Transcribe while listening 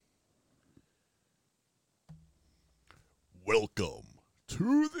Welcome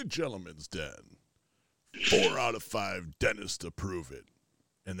to the Gentleman's Den. 4 out of 5 dentists approve it.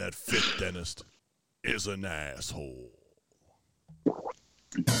 And that fifth dentist is an asshole.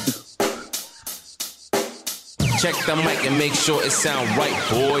 Check the mic and make sure it sound right,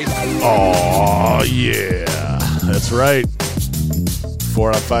 boys. Oh, yeah. That's right. 4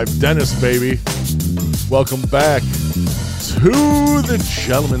 out of 5 dentists, baby. Welcome back to the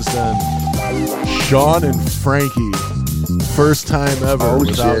Gentleman's Den. Sean and Frankie. First time ever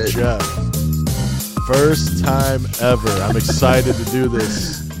without shit. Jeff. First time ever. I'm excited to do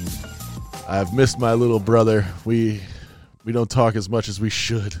this. I've missed my little brother. We don't talk as much as we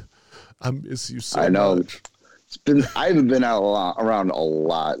should. I miss you so much. I know. I haven't been around a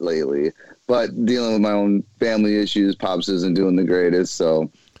lot lately, but dealing with my own family issues, Pops isn't doing the greatest,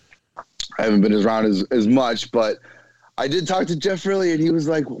 so I haven't been around as much. But I did talk to Jeff earlier, and he was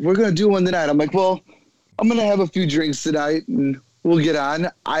like, "We're gonna do one tonight." I'm like, "Well, I'm gonna have a few drinks tonight, and we'll get on."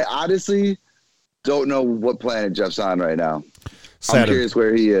 I honestly don't know what planet Jeff's on right now. Saturn. I'm curious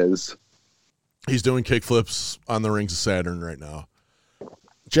where he is. He's doing kickflips on the rings of Saturn right now.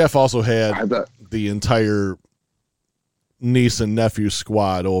 Jeff also had the entire niece and nephew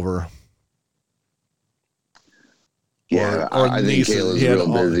squad over. Yeah, or I think Kayla's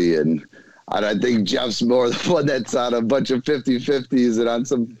real busy, and I think Jeff's more the one that's on a bunch of 50-50s and on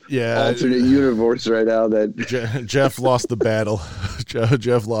some alternate universe right now. That Jeff lost the battle.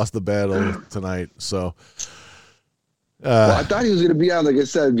 Jeff lost the battle tonight, so... well, I thought he was going to be on, like I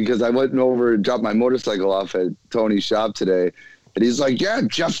said, because I went over and dropped my motorcycle off at Tony's shop today. And he's like, "Yeah,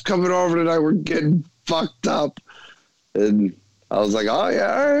 Jeff's coming over tonight. We're getting fucked up." And I was like, "Oh,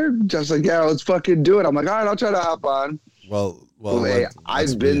 yeah." All right. Jeff's like, "Yeah, let's fucking do it." I'm like, "All right, I'll try to hop on." Well, hey,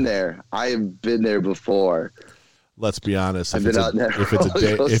 I've been there. I have been there before. Let's be honest. I've been out there.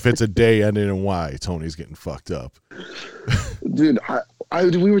 If it's a day ending in Y, Tony's getting fucked up. Dude,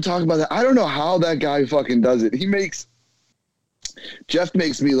 we were talking about that. I don't know how that guy fucking does it. Jeff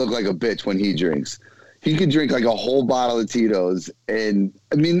makes me look like a bitch when he drinks. He could drink like a whole bottle of Tito's. And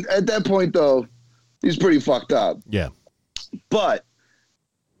I mean, at that point though, he's pretty fucked up. Yeah. But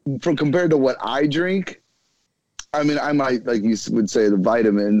compared to what I drink, I mean, I might, like you would say, the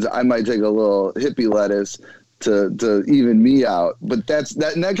vitamins, I might take a little hippie lettuce to even me out. But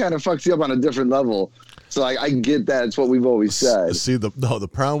that kind of fucks you up on a different level. So I get that. It's what we've always said. See, the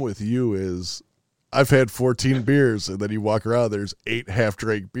problem with you is I've had 14 beers, and then you walk around, there's 8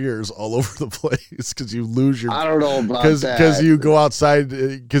 half-drank beers all over the place because you lose your... I don't know about that. Because you go outside,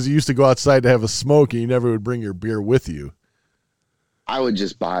 because you used to go outside to have a smoke, and you never would bring your beer with you.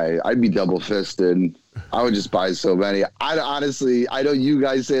 I'd be double-fisted. I would just buy so many. Honestly, I know you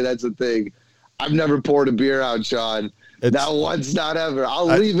guys say that's a thing. I've never poured a beer out, Sean. Not once, not ever. I'll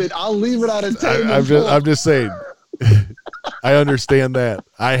leave it on a table. I'm just saying... I understand that.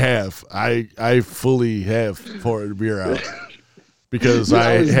 I have. I fully have poured beer out because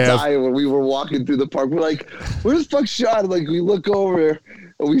I was dying when we were walking through the park. We're like, "Where the fuck's Sean?" Like we look over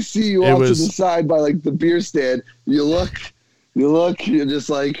and we see you off to the side by like the beer stand. You look. You're just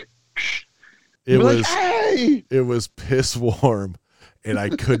like. Hey! It was piss warm, and I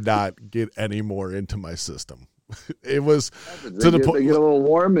could not get any more into my system. It was to the point. They get a little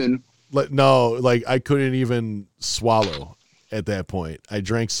warm and. No, like I couldn't even swallow at that point. I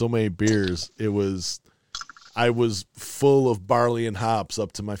drank so many beers. I was full of barley and hops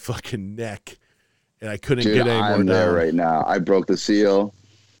up to my fucking neck, and I couldn't get any more down. I'm there right now. I broke the seal.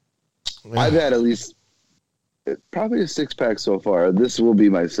 Yeah. I've had at least probably a 6-pack so far. This will be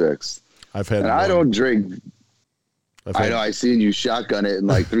my 6th. I don't drink. I know. I seen you shotgun it in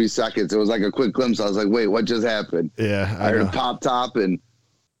like 3 seconds. It was like a quick glimpse. I was like, "Wait, what just happened?" Yeah, I heard a pop top and.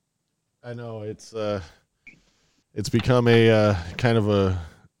 I know it's become a kind of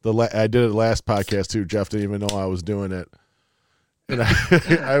I did it last podcast too. Jeff didn't even know I was doing it, and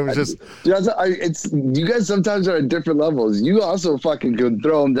I was just. You guys sometimes are at different levels. You also fucking can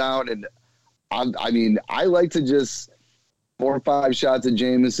throw them down, and I mean I like to just 4 or 5 shots of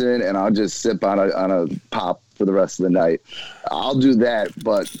Jameson, and I'll just sip on a pop for the rest of the night. I'll do that,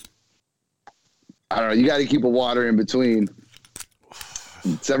 but I don't know. You got to keep a water in between.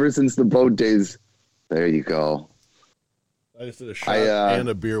 It's ever since the boat days. There you go. I just did a shot and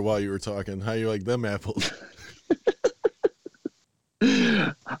a beer while you were talking. How you like them apples?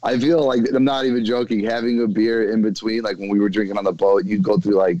 I feel like, I'm not even joking, having a beer in between, like when we were drinking on the boat, you'd go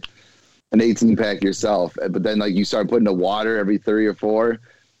through like an 18-pack yourself, but then like you start putting the water every 3 or 4.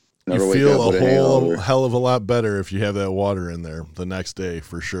 You feel a whole hell of a lot better if you have that water in there the next day,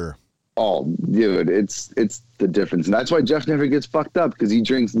 for sure. Oh, dude, it's the difference. And that's why Jeff never gets fucked up, because he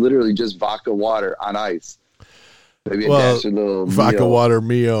drinks literally just vodka water on ice. Maybe a dash of little vodka Mio. water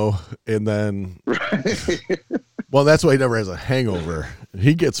Mio, and then well, that's why he never has a hangover.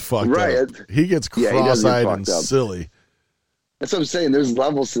 He gets fucked up. He gets cross-eyed and silly. That's what I'm saying. There's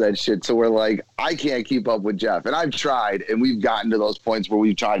levels to that shit. So we're like, I can't keep up with Jeff, and I've tried, and we've gotten to those points where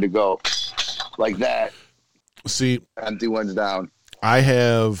we've tried to go like that. See, empty ones down. I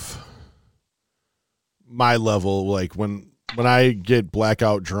have my level. Like when I get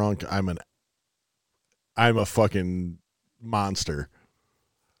blackout drunk, I'm a fucking monster.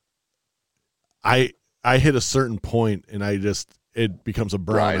 I hit a certain point and it becomes a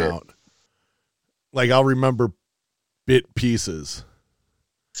brownout. Like I'll remember bit pieces.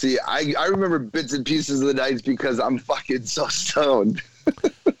 See, I remember bits and pieces of the nights because I'm fucking so stoned.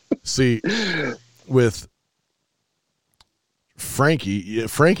 See, with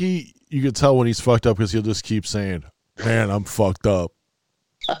Frankie, you can tell when he's fucked up because he'll just keep saying, "Man, I'm fucked up."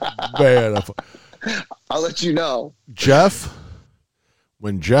 Man, I'll let you know. Jeff,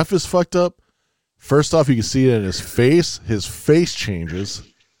 when Jeff is fucked up, first off, you can see it in his face. His face changes.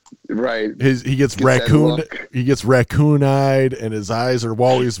 Right. He gets raccoon-eyed, and his eyes are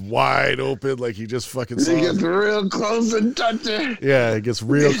always wide open, like he just fucking saw. He gets real close and touching. Yeah, it gets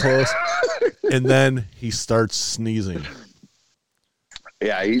real close, and then he starts sneezing.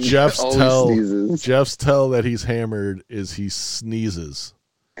 Yeah, he Jeff's sneezes. Jeff's tell that he's hammered is he sneezes.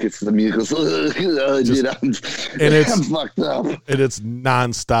 Gets the mucus, and it's fucked up. And it's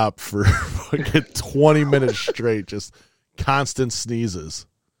nonstop for fucking 20 minutes straight, just constant sneezes.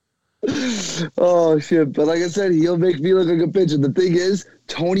 Oh shit! But like I said, he'll make me look like a bitch. And the thing is,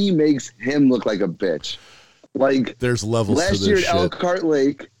 Tony makes him look like a bitch. Like there's levels to this last year at shit. Elkhart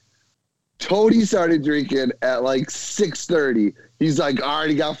Lake, Tony started drinking at like 6:30. He's like, I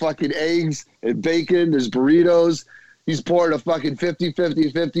already got fucking eggs and bacon. There's burritos. He's poured a fucking 50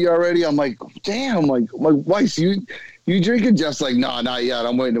 already. I'm like, damn, like Weiss, you drinking? Jeff's like, no, not yet.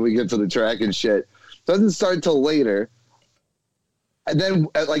 I'm waiting till we get to the track and shit. Doesn't start till later. And then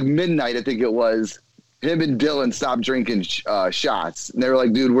at like midnight, I think it was, him and Dylan stopped drinking shots. And they were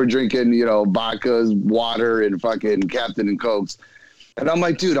like, dude, we're drinking, vodkas, water, and fucking Captain and Cokes. And I'm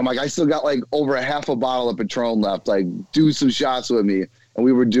like, dude, I still got like over a half a bottle of Patron left. Like, do some shots with me. And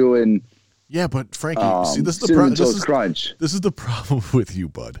we were doing... Yeah, but Frankie, see, this is the problem with you,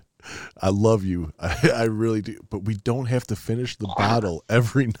 bud. I love you. I really do. But we don't have to finish the bottle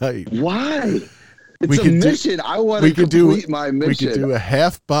every night. Why? It's a mission. I want to complete my mission. We could do a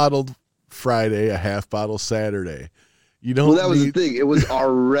half bottled Friday, a half bottle Saturday. You don't. Well, that was the thing. It was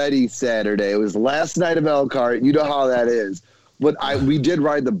already Saturday. It was last night of Elkhart. You know how that is. But we did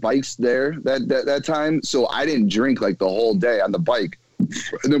ride the bikes there that time, so I didn't drink like the whole day on the bike.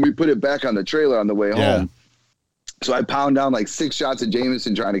 And then we put it back on the trailer on the way home. So I pound down like 6 shots of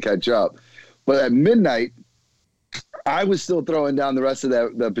Jameson trying to catch up. But at midnight, I was still throwing down the rest of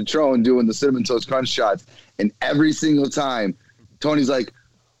the Patron, doing the Cinnamon Toast Crunch shots. And every single time, Tony's like,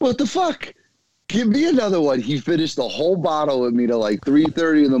 what the fuck? Give me another one. He finished the whole bottle with me to like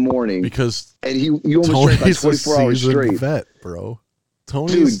 3:30 in the morning. And he almost drank like 24 hours straight. Vet, bro.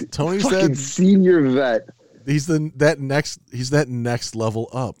 Tony's that senior vet. He's that next level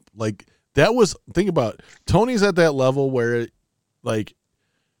up. Like that was, think about it. Tony's at that level where like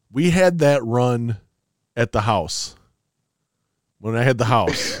we had that run at the house. When I had the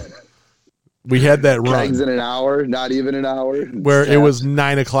house, we had that run. Kegs in an hour, not even an hour. Where it was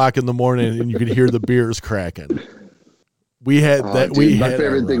 9:00 in the morning and you could hear the beers cracking. We had that. Dude, my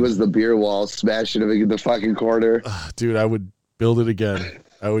favorite thing was the beer wall, smashing it in the fucking corner. Dude, I would build it again.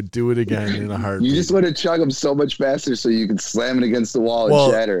 I would do it again in a heartbeat. You just want to chug them so much faster so you can slam it against the wall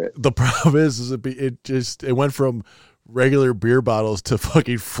and shatter it. The problem is it went from regular beer bottles to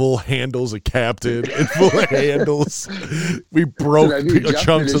fucking full handles of Captain and full handles. We broke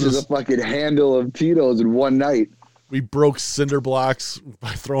chunks of this. A fucking handle of Tito's in one night. We broke cinder blocks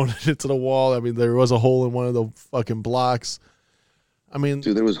by throwing it into the wall. I mean, there was a hole in one of the fucking blocks. I mean,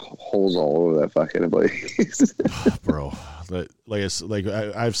 dude, there was holes all over that fucking place. Bro,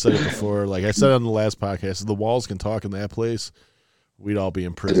 I've said it before. Like I said on the last podcast, if the walls can talk in that place, we'd all be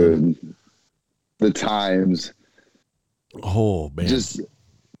in prison. Dude, the times. Oh man, just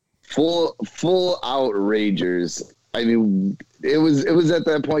full outragers. I mean, it was at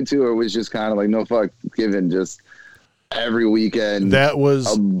that point too where it was just kind of like no fuck given, just every weekend. That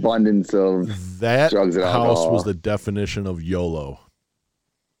was abundance of that drugs and house alcohol. was the definition of YOLO.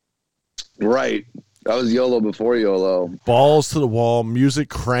 Right. That was YOLO before YOLO. Balls to the wall, music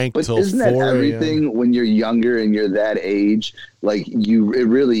cranked till 4 a.m. Isn't that everything when you're younger and you're that age? Like it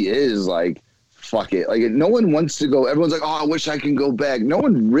really is like fuck it. Like, no one wants to go. Everyone's like, oh, I wish I can go back. No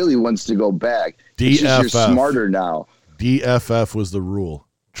one really wants to go back. DFF. It's just you're smarter now. DFF was the rule.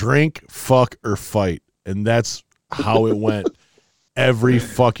 Drink, fuck, or fight. And that's how it went every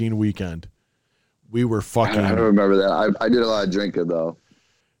fucking weekend. We were fucking. I don't remember that. I did a lot of drinking, though.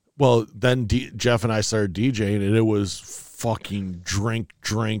 Well, then Jeff and I started DJing, and it was fucking drink,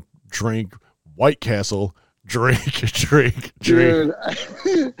 White Castle, drink. Dude,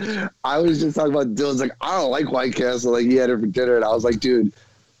 I was just talking about Dylan's like, I don't like White Castle. Like, he had it for dinner, and I was like, dude,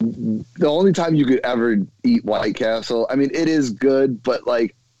 the only time you could ever eat White Castle, I mean, it is good, but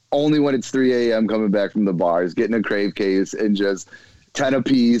like only when it's 3 a.m. coming back from the bars, getting a crave case and just 10 a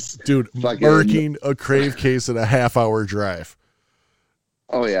piece. Dude, murking a crave case in a half-hour drive.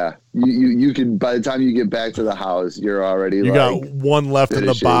 Oh, yeah. You can, by the time you get back to the house, you're already you got one left in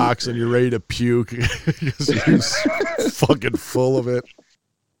the box and you're ready to puke. You're fucking full of it.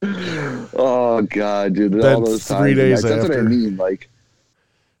 Oh, God, dude. Then all those 3 days that's after. what I mean. Like,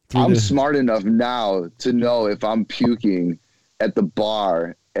 I'm smart enough now to know if I'm puking at the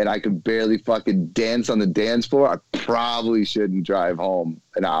bar and I could barely fucking dance on the dance floor, I probably shouldn't drive home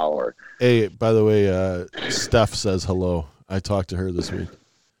an hour. Hey, by the way, Steph says hello. I talked to her this week.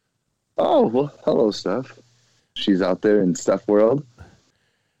 Oh, well, hello, Steph. She's out there in Steph world.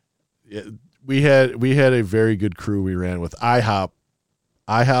 Yeah, we had a very good crew we ran with. IHOP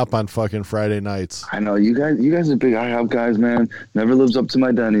on fucking Friday nights. I know you guys are big IHOP guys, man. Never lives up to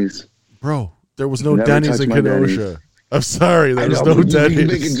my Denny's. Bro, there was no Denny's in Kenosha. I'm sorry, there was no Denny's. You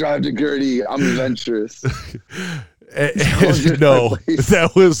can make a drive to Gertie. I'm adventurous. No,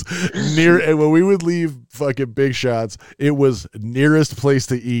 that was near. And when we would leave fucking Big Shots, it was nearest place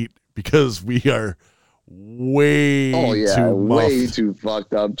to eat because we are way too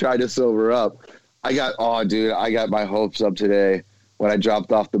fucked up. Trying to sober up. I got my hopes up today when I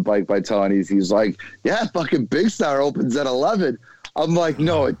dropped off the bike by Tony's. He's like, yeah, fucking Big Star opens at 11. I'm like,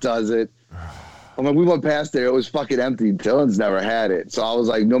 no, it doesn't. I mean, we went past there. It was fucking empty. Dylan's never had it. So I was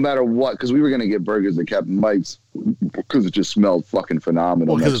like, no matter what, because we were going to get burgers at Captain Mike's because it just smelled fucking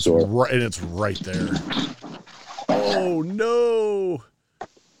phenomenal. Well, because it's right there. Oh, no.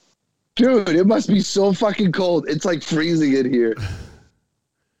 Dude, it must be so fucking cold. It's like freezing in here.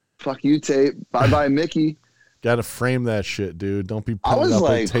 Fuck you, tape. Bye-bye, Mickey. Got to frame that shit, dude. Don't be putting up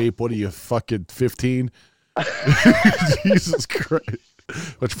on tape. What are you, fucking 15? Jesus Christ.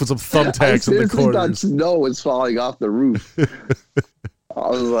 Let's put some thumbtacks in the corners. I thought snow was falling off the roof. I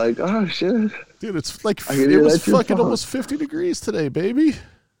was like, oh, shit. Dude, it's like, it was fucking almost 50 degrees today, baby.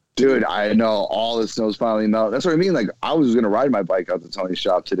 Dude, I know. All the snow's finally melted. That's what I mean. Like, I was going to ride my bike out to Tony's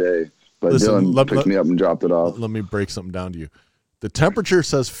shop today, but Dylan picked me up and dropped it off. Let me break something down to you. The temperature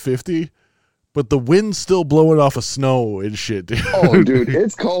says 50, but the wind's still blowing off of snow and shit, dude. Oh, dude,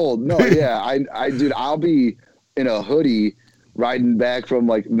 it's cold. No, yeah. Dude, I'll be in a hoodie riding back from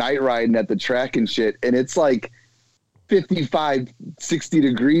like night riding at the track and shit, and it's like 55, 60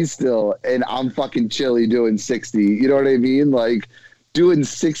 degrees still, and I'm fucking chilly doing 60. You know what I mean? Like, doing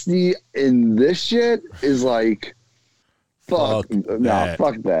 60 in this shit is like, fuck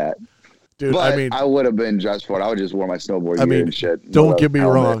that. Dude, but I mean, I would have been dressed for it. I would just wear my snowboard gear and shit. Don't get me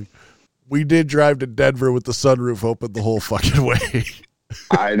wrong. We did drive to Denver with the sunroof open the whole fucking way.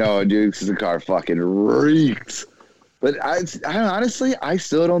 I know, dude, because the car fucking reeks. But I honestly, I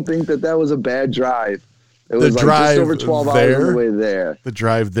still don't think that was a bad drive. It was like just over 12 hours on the way there. The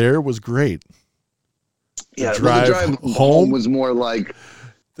drive there was great. The drive home was more like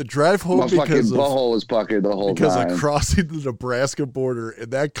the drive home my fucking butthole was puckered the whole because time. Because of crossing the Nebraska border,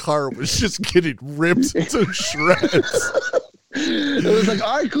 and that car was just getting ripped to shreds. It was like,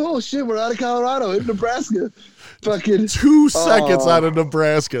 all right, cool, shit, we're out of Colorado, in Nebraska. Fucking 2 seconds out of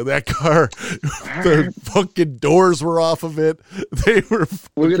Nebraska, that car, the fucking doors were off of it.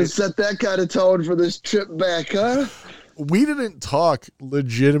 We're gonna set that kind of tone for this trip back, huh? We didn't talk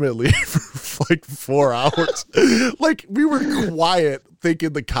legitimately for like 4 hours. Like, we were quiet,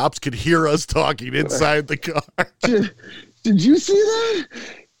 thinking the cops could hear us talking inside the car. Did you see that?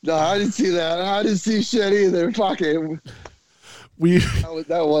 No, I didn't see that. I didn't see shit either. Fucking.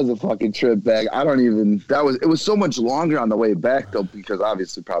 That was a fucking trip back. It was so much longer on the way back though, because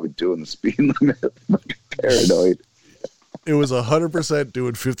obviously probably doing the speed limit. Paranoid. It was 100%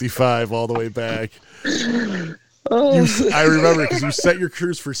 doing 55 all the way back. I remember because you set your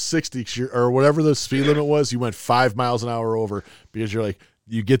cruise for 60 or whatever the speed limit was. You went 5 miles an hour over because you're like,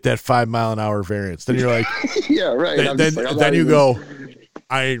 you get that 5 mile an hour variance. Then you're like, yeah, right. Then you go,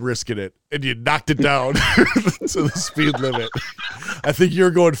 I ain't risking it. And you knocked it down to the speed limit. I think you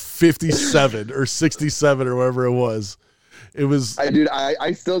were going 57 or 67 or whatever it was. It was.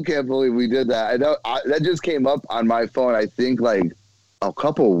 I still can't believe we did that. I know that just came up on my phone. I think like a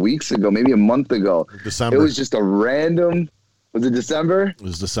couple of weeks ago, maybe a month ago. December. It was just a random. Was it December? It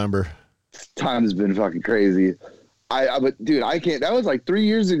was December. Time's been fucking crazy. But dude, I can't. That was like 3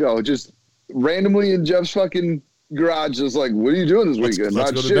 years ago. Just randomly in Jeff's fucking garage, just like, what are you doing this weekend?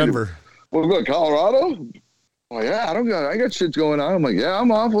 Let's go to Denver. We're going to Colorado. Oh yeah, I got shit going on. I'm like, yeah,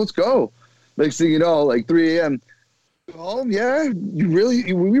 I'm off. Let's go. Next thing you know, like 3 a.m. Oh yeah, we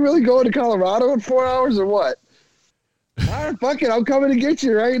really going to Colorado in 4 hours or what? All right, fuck it, I'm coming to get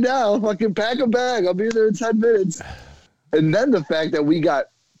you right now. Fucking pack a bag. I'll be there in 10 minutes. And then the fact that we got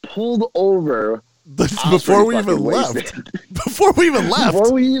pulled over before we even left. Before we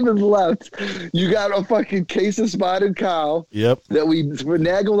even left, you got a fucking case of spotted cow. Yep. That we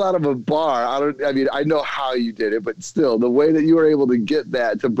finagled out of a bar. I know how you did it, but still, the way that you were able to get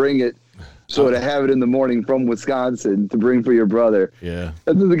that to bring it, so to have it in the morning from Wisconsin to bring for your brother. Yeah.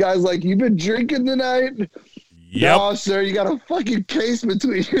 And then the guy's like, "You been drinking tonight?" Yep. No, sir. You got a fucking case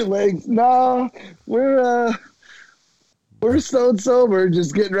between your legs. No, we're stone sober,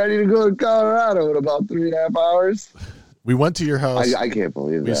 just getting ready to go to Colorado in about 3.5 hours. We went to your house. I can't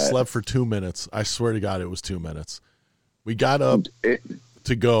believe we that. We slept for 2 minutes. I swear to God, it was 2 minutes. We got up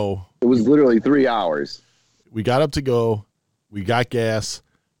to go. It was literally 3 hours. We got up to go. We got gas.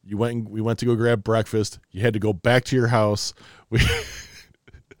 We went to go grab breakfast. You had to go back to your house.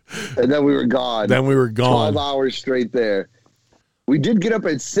 And then we were gone. 12 hours straight there. We did get up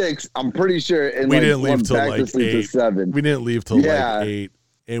at 6, I'm pretty sure, and we didn't leave till like 8. To 7. We didn't leave till like 8,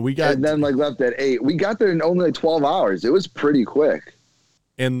 and then left at 8. We got there in only like 12 hours. It was pretty quick.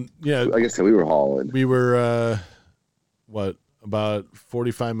 And yeah, like I said, we were hauling. We were about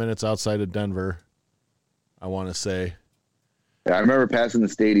 45 minutes outside of Denver, I want to say. Yeah, I remember passing the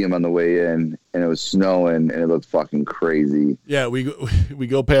stadium on the way in, and it was snowing, and it looked fucking crazy. Yeah, we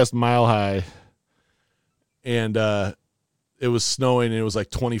go past Mile High, and it was snowing, and it was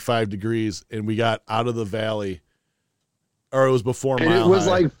like 25 degrees, and we got out of the valley, or it was before Mile High. It was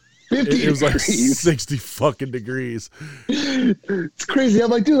like 50 It was like degrees. 60 fucking degrees. It's crazy.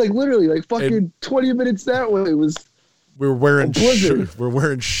 I'm like, dude, like literally, like fucking 20 minutes that way. We're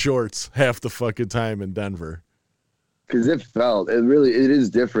wearing shorts half the fucking time in Denver. Because it is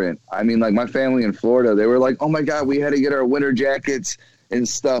different. I mean, like my family in Florida, they were like, oh my God, we had to get our winter jackets and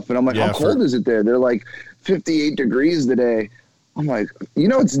stuff. And I'm like, how cold is it there? They're like 58 degrees today. I'm like,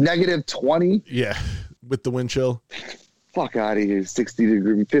 it's negative 20. Yeah, with the wind chill. Fuck out of here, 60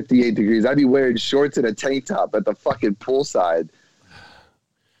 degrees, 58 degrees. I'd be wearing shorts and a tank top at the fucking poolside.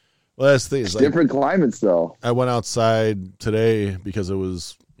 Well, that's the thing. It's different climates, though. I went outside today because it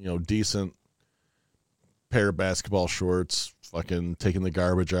was, decent pair of basketball shorts, fucking taking the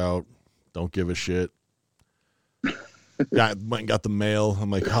garbage out. Don't give a shit. Went and got the mail.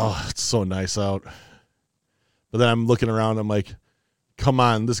 I'm like, oh, it's so nice out. But then I'm looking around. I'm like, come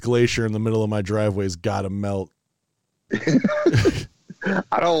on, this glacier in the middle of my driveway's got to melt.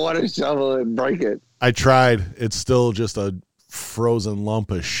 I don't want to shovel it and break it. I tried. It's still just a frozen lump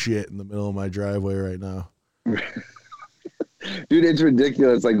of shit in the middle of my driveway right now. Dude, it's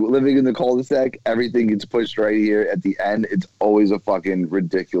ridiculous. Like living in the cul-de-sac, everything gets pushed right here at the end. It's always a fucking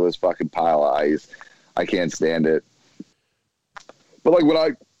ridiculous fucking pile of ice. I can't stand it. But like when I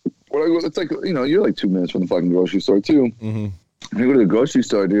go, it's like, you're like 2 minutes from the fucking grocery store too. Mm-hmm. When I go to the grocery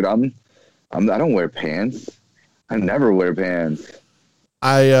store, dude, I don't wear pants. I never wear pants.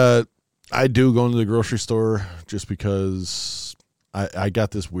 I do go into the grocery store just because I got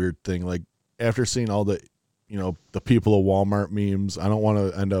this weird thing. Like after seeing all the, the people of Walmart memes, I don't want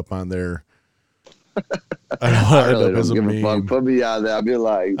to end up on there. I don't want to end up as a meme. Put me on there. I'll be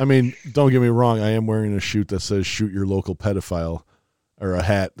like. I mean, don't get me wrong. I am wearing a shoot that says "Shoot your local pedophile," or a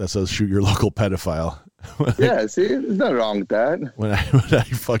hat that says "Shoot your local pedophile." Yeah, see, there's nothing wrong with that. When I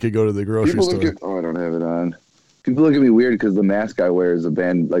fucking go to the grocery store. I don't have it on. People look at me weird because the mask I wear is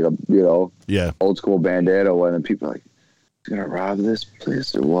a old school bandana one, and people are like, "You gonna rob this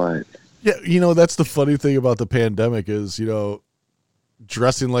place or what?" Yeah, that's the funny thing about the pandemic is,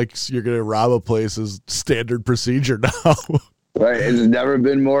 dressing like you're going to rob a place is standard procedure now. Right. It's never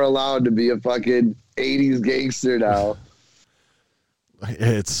been more allowed to be a fucking 80s gangster now.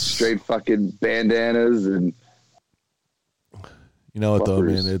 It's straight fucking bandanas and. You know what, though,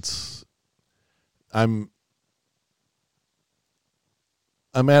 man? I'm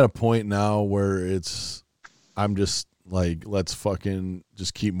at a point now where I'm just like, let's fucking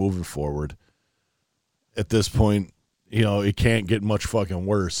just keep moving forward. At this point, it can't get much fucking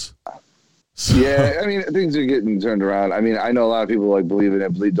worse. So, yeah, I mean, things are getting turned around. I mean, I know a lot of people like believe in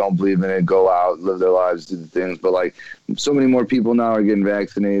it, don't believe in it, go out, live their lives, do the things. But like, so many more people now are getting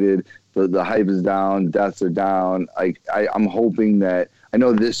vaccinated. The hype is down, deaths are down. Like, I'm hoping that, I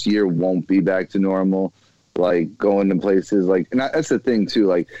know this year won't be back to normal. Like going to places like, and that's the thing too.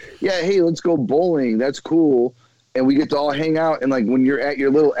 Like, yeah, hey, let's go bowling. That's cool. And we get to all hang out. And like when you're at your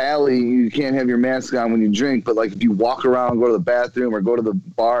little alley, you can't have your mask on when you drink. But like if you walk around, go to the bathroom or go to the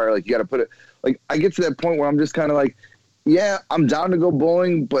bar, like you got to put it. Like I get to that point where I'm just kind of like, yeah, I'm down to go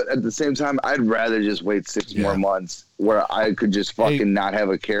bowling, but at the same time, I'd rather just wait 6 more months where I could just fucking not have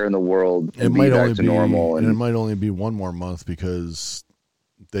a care in the world and be back to normal. And it might only be 1 more month because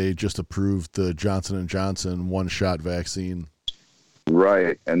they just approved the Johnson & Johnson 1-shot vaccine.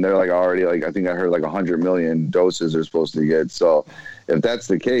 Right. And they're like already like, I think I heard like 100 million doses they're supposed to get. So if that's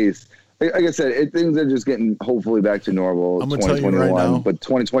the case, like I said, things are just getting hopefully back to normal. I'm going to tell you right now. But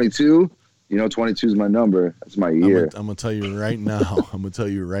 2022, 22 is my number. That's my year. I'm going to tell you right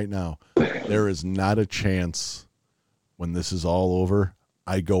now. There is not a chance when this is all over,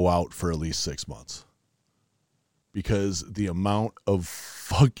 I go out for at least 6 months. Because the amount of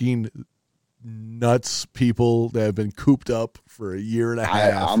fucking nuts people that have been cooped up for a year and a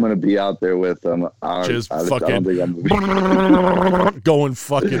half. I'm going to be out there with them. Just fucking going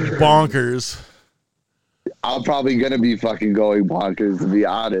fucking bonkers. I'm probably going to be fucking going bonkers, to be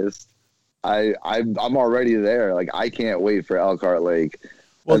honest. I'm already there. Like, I can't wait for Elkhart Lake.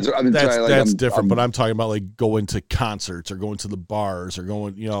 Well, that's different, but I'm talking about like going to concerts or going to the bars or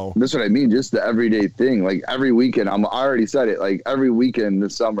going, That's what I mean, just the everyday thing. Like every weekend, I already said it, like every weekend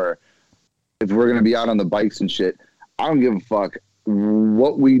this summer, if we're going to be out on the bikes and shit, I don't give a fuck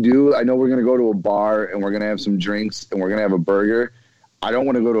what we do. I know we're going to go to a bar and we're going to have some drinks and we're going to have a burger. I don't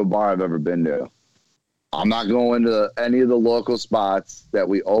want to go to a bar I've ever been to. I'm not going to any of the local spots that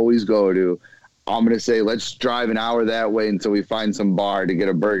we always go to. I'm going to say, let's drive an hour that way until we find some bar to get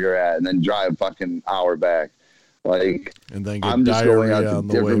a burger at and then drive fucking hour back. Like, and then get I'm just going out to on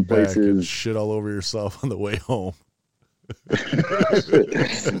the way different back places. and shit all over yourself on the way home.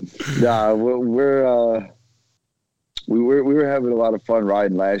 Nah, we were having a lot of fun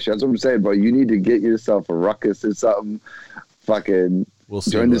riding last year. That's what I'm saying, bro. You need to get yourself a ruckus or something. Fucking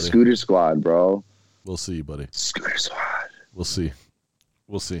join the scooter squad, bro. We'll see, buddy. Scooter squad. We'll see.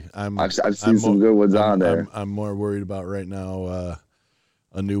 I've seen some good ones on there. I'm more worried about right now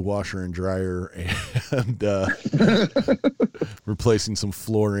a new washer and dryer and replacing some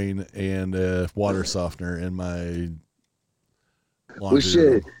flooring and water softener in my laundry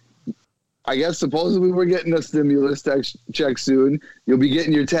room. I guess supposedly we're getting a stimulus check soon. You'll be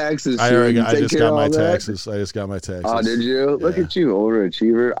getting your taxes soon. I just got my taxes. Oh, did you? Yeah. Look at you,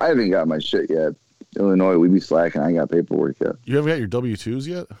 overachiever. I haven't got my shit yet. Illinois, we be slacking. I ain't got paperwork yet. You haven't got your W-2s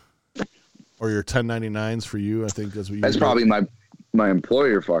yet? Or your 1099s for you? I think that's what you. That's probably my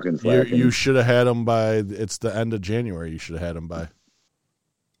employer fucking slacking. You should have had them by. It's the end of January. You should have had them by.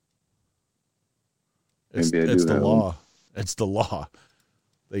 It's the law. It's the law.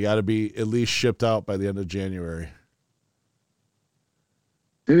 They got to be at least shipped out by the end of January.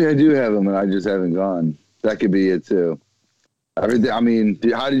 Maybe I do have them, and I just haven't gone. That could be it too. Everything. I mean,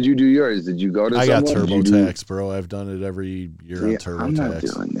 how did you do yours? Did you go to? I got TurboTax, bro. I've done it every year on TurboTax. I'm not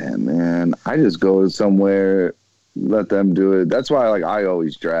doing that, man. I just go somewhere, let them do it. That's why, I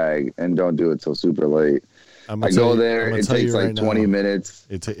always drag and don't do it till super late. I go there. It takes like 20 minutes.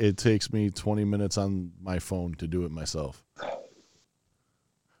 It takes me 20 minutes on my phone to do it myself.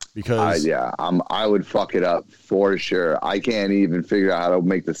 Because I would fuck it up for sure. I can't even figure out how to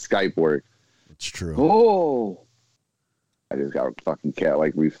make the Skype work. It's true. Oh. I just got fucking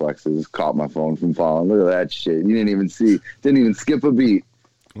cat-like reflexes. Caught my phone from falling. Look at that shit. You didn't even see. Didn't even skip a beat.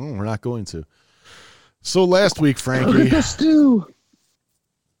 Oh, we're not going to. So last week, Frankie.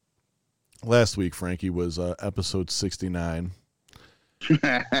 Last week, Frankie, was episode 69.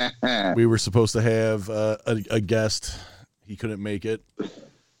 We were supposed to have a guest. He couldn't make it.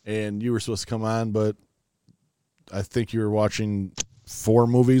 And you were supposed to come on, but I think you were watching 4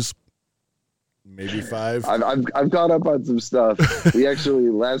 movies. Maybe 5. I've caught up on some stuff. We actually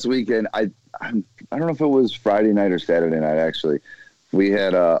last weekend I don't know if it was Friday night or Saturday night. Actually, we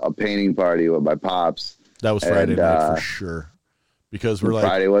had a painting party with my pops. That was Friday night for sure. Because we're like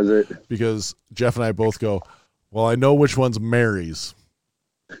Friday, was it? Because Jeff and I both go, well, I know which one's Mary's.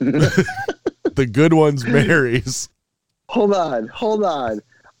 The good one's Mary's. Hold on.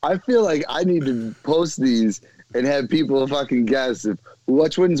 I feel like I need to post these and have people fucking guess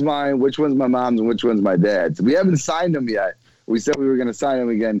which one's mine, which one's my mom's, and which one's my dad's. We haven't signed them yet. We said we were going to sign them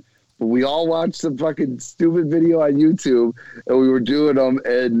again, we all watched the fucking stupid video on YouTube, and we were doing them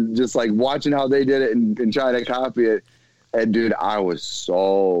and just like watching how they did it and trying to copy it. And dude, I was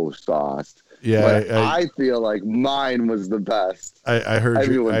so sauced. Yeah, but I feel like mine was the best. I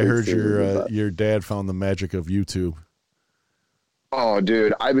heard your dad found the magic of YouTube. Oh,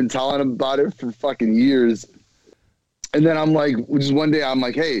 dude, I've been telling him about it for fucking years. And then I'm like, just one day I'm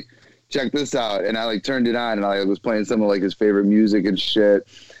like, hey, check this out. And I like turned it on and I was playing some of like his favorite music and shit.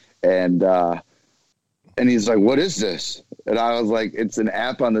 And he's like, what is this? And I was like, it's an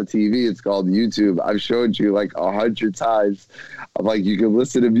app on the TV. It's called YouTube. I've showed you like 100 times. I'm like, you can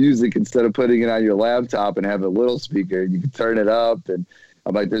listen to music instead of putting it on your laptop and have a little speaker. You can turn it up. And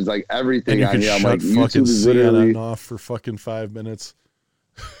I'm like, there's like everything on here. I'm like, YouTube is literally off for fucking 5 minutes.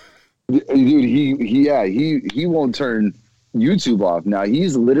 Dude, he won't turn YouTube off. Now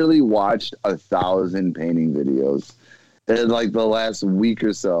he's literally watched 1,000 painting videos in like the last week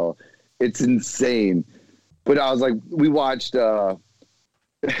or so. It's insane. But I was like, we watched, we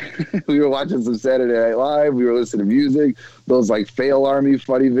were watching some Saturday Night Live. We were listening to music. Those like fail army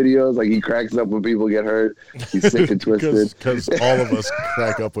funny videos. Like he cracks up when people get hurt. He's sick and twisted. Because all of us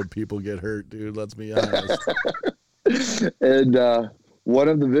crack up when people get hurt, dude. Let's be honest. And one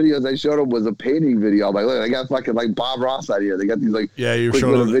of the videos I showed him was a painting video. I'm like, look, I got fucking like Bob Ross out here. They got these like you're quick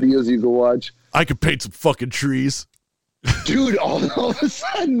showing little videos you can watch. I could paint some fucking trees. Dude, all of a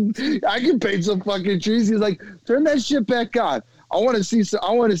sudden, I can paint some fucking trees. He's like, turn that shit back on. I want to see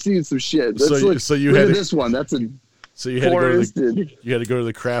some shit. So you look had at this one. That's a so you had to go to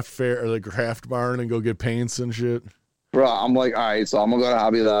the craft fair or the craft barn and go get paints and shit. Bro, I'm like, all right, so I'm gonna go to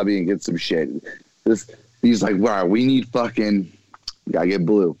Hobby Lobby and get some shit. He's like, wow, we need fucking, you gotta get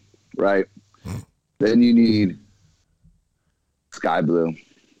blue, right? Then you need sky blue.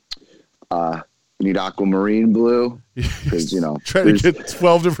 You need aquamarine blue because trying to get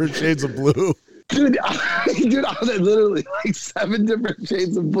 12 different shades of blue. Dude, I was literally like 7 different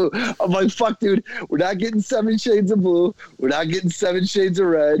shades of blue. I'm like, fuck, dude, we're not getting 7 shades of blue. We're not getting 7 shades of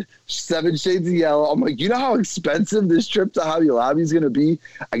red, 7 shades of yellow. I'm like, you know how expensive this trip to Hobby Lobby is going to be?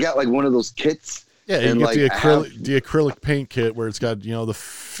 I got like one of those kits. Yeah, you get the acrylic paint kit where it's got the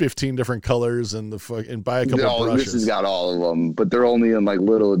 15 different colors and and buy a couple of brushes. This has got all of them, but they're only in like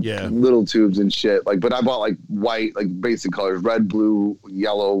little tubes and shit. Like, but I bought like white, like basic colors: red, blue,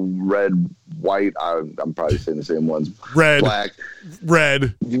 yellow, red, white. I'm probably saying the same ones. Red, black,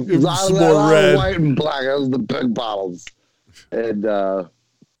 red. A lot of white and black. That was the big bottles, and.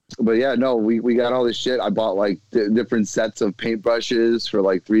 But yeah, no, we got all this shit. I bought like different sets of paintbrushes for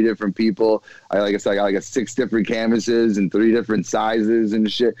like 3 different people. Like I said, I got like 6 different canvases and 3 different sizes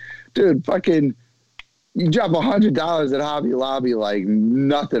and shit. Dude, fucking, you drop $100 at Hobby Lobby like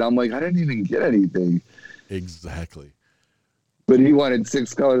nothing. I'm like, I didn't even get anything. Exactly. But he wanted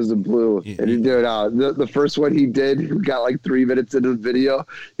 6 colors of blue, and he did it. The first one he did, he got like 3 minutes into the video.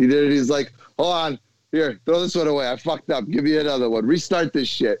 He did it. He's like, hold on. Here, throw this one away. I fucked up. Give me another one. Restart this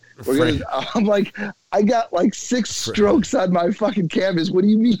shit. I'm like, I got like 6 strokes on my fucking canvas. What do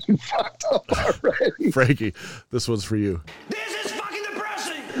you mean you fucked up already? Frankie, this one's for you. This is fucking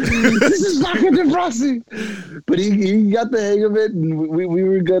depressing. This is fucking depressing. But he got the hang of it, and we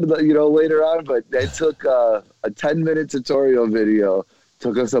were good, later on. But it took a 10-minute tutorial video.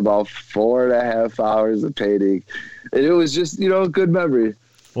 Took us about 4.5 hours of painting, and it was just a good memory.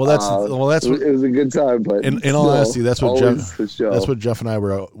 Well, that's it was a good time, but in all honesty, that's what Jeff and I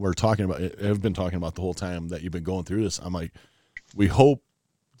were talking about. Have been talking about the whole time that you've been going through this. I'm like, we hope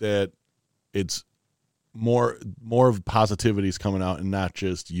that it's more of positivity is coming out and not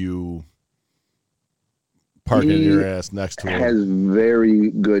just you parking your ass next to him. Has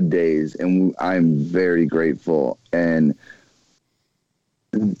very good days, and I'm very grateful. And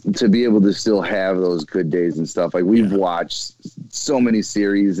to be able to still have those good days and stuff, like we've watched so many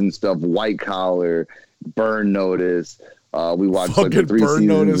series and stuff, White Collar, Burn Notice. We watched like the 3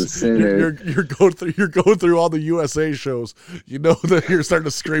 seasons of Sinner. You're going through all the USA shows. You know that you're starting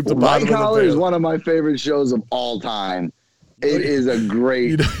to scrape the bottom. White Collar of the is one of my favorite shows of all time. It is a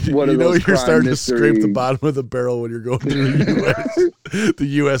great one of those. You're starting to scrape the bottom of the barrel when you're going through the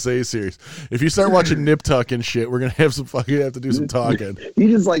USA series. If you start watching Nip Tuck and shit, we're gonna have to do some talking. He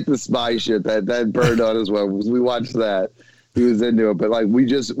just like the spy shit that burned on as well. We watched that. He was into it, but like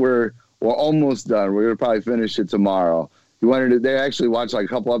we're almost done. We're gonna probably finish it tomorrow. He wanted to. They actually watched like a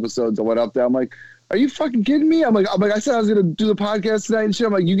couple episodes. I went up there. I'm like, are you fucking kidding me? I'm like, I said I was gonna do the podcast tonight and shit.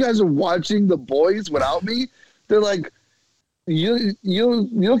 I'm like, you guys are watching The Boys without me? They're like,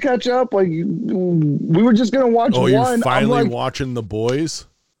 you'll catch up. Like we were just gonna watch one. You're finally watching The Boys?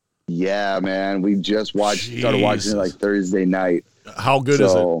 Yeah, man. We just started watching it like Thursday night. How good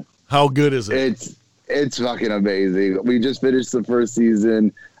is it? How good is it? It's fucking amazing. We just finished the first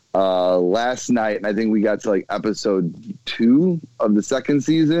season last night, and I think we got to like episode 2 of the second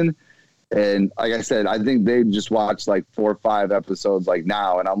season. And like I said, I think they just watched like 4 or 5 episodes like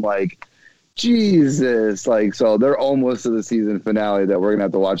now, and I'm like, Jesus, like, so they're almost to the season finale that we're gonna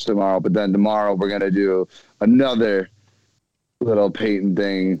have to watch tomorrow. But then tomorrow we're gonna do another little Peyton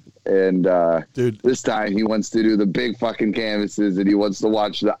thing, and dude, this time he wants to do the big fucking canvases, and he wants to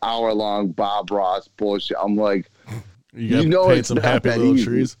watch the hour-long Bob Ross bullshit. I'm like, you know, paint some happy little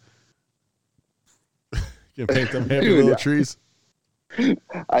trees. You can paint them happy little trees.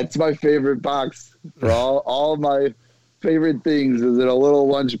 It's my favorite box for all my favorite things. Is in a little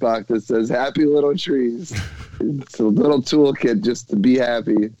lunchbox that says "Happy Little Trees." It's a little toolkit just to be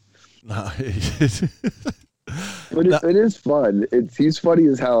happy. No, but it is fun. He's funny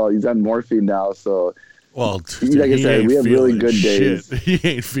as hell. He's on morphine now, so well, like I said, we have really good days. He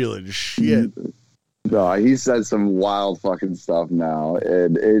ain't feeling shit. No, he says some wild fucking stuff now,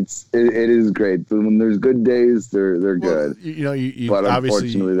 and it is great. When there's good days, they're good. You know, but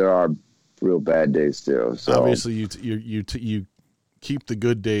unfortunately, there are real bad days too. So obviously, you keep the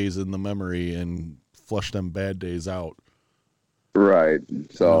good days in the memory and flush them bad days out. Right.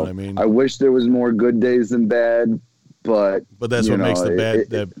 So you know what I mean, I wish there was more good days than bad, but that's what makes the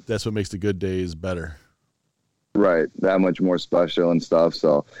bad. That's what makes the good days better. Right, that much more special and stuff.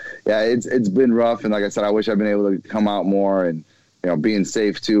 So, yeah, it's been rough, and like I said, I wish I'd been able to come out more and being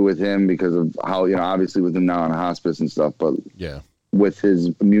safe too with him because of how obviously with him now in hospice and stuff, but yeah, with his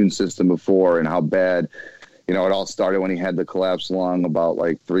immune system before and how bad it all started when he had the collapsed lung about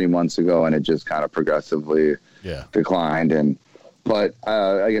like 3 months ago, and it just kind of progressively declined. But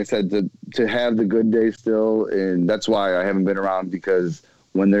like I said, to have the good day still, and that's why I haven't been around, because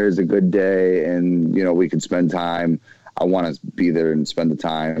when there's a good day and, we can spend time, I want to be there and spend the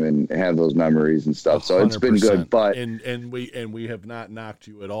time and have those memories and stuff. 100%. So it's been good, but and we have not knocked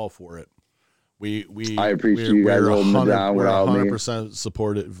you at all for it. I appreciate you guys holding it down without me. We're 100%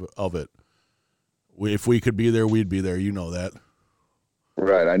 supportive of it. If we could be there, we'd be there. You know that.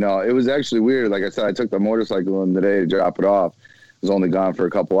 Right. I know. It was actually weird. Like I said, I took the motorcycle in today to drop it off. It was only gone for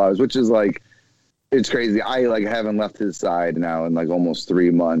a couple hours, which is like, it's crazy. I haven't left his side now in like almost 3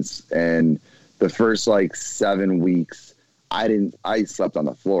 months. And the first like 7 weeks, I slept on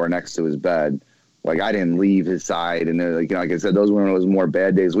the floor next to his bed. Like I didn't leave his side. And then like I said, those were those more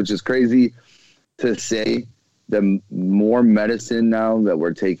bad days, which is crazy to say. The more medicine now that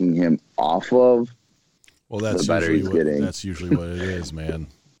we're taking him off of, the better he's getting. That's usually what it is, man.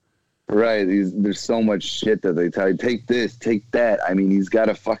 Right. There's so much shit that they tell you, take this, take that. I mean, he's got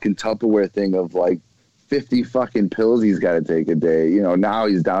a fucking Tupperware thing of like 50 fucking pills he's got to take a day. Now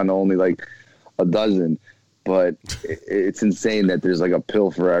he's down to only like a dozen. But it's insane that there's like a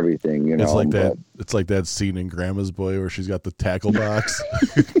pill for everything, It's like that. It's like that scene in Grandma's Boy where she's got the tackle box.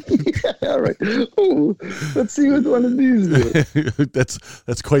 Yeah, right. Oh, let's see what one of these do.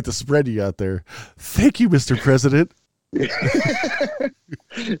 That's quite the spread you got there. Thank you, Mr. President.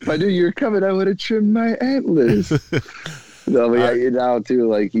 If I knew you were coming, I would have trimmed my antlers. No, but yeah, now too,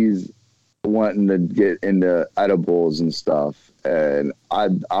 like he's wanting to get into edibles and stuff. And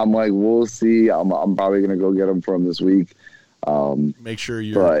I'm like, we'll see. I'm probably gonna go get them from this week. Make sure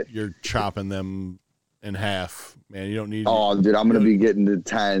you're chopping them in half, man. You don't need. Oh, dude, I'm gonna be getting the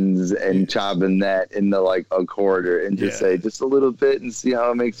 10s and chopping that into like a quarter and just say just a little bit and see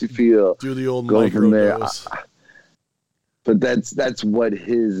how it makes you feel. Do the old micro dose. But that's what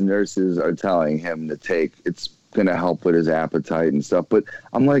his nurses are telling him to take. It's gonna help with his appetite and stuff. But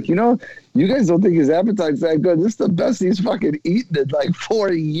I'm like, you guys don't think his appetite's that good. This is the best he's fucking eaten in like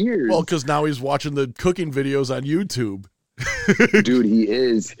 4 years. Well, because now he's watching the cooking videos on YouTube. Dude, he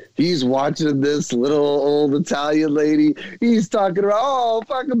is. He's watching this little old Italian lady. He's talking about, oh,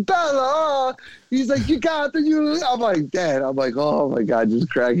 fucking Bella. Oh. He's like, you got the you. I'm like, Dad. I'm like, oh my God, just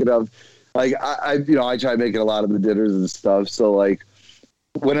cracking up. Like I try making a lot of the dinners and stuff. So like,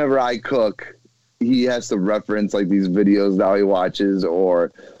 whenever I cook, he has to reference like these videos now he watches,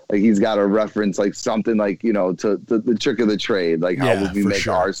 or like he's got to reference like something like to the trick of the trade, like how would we make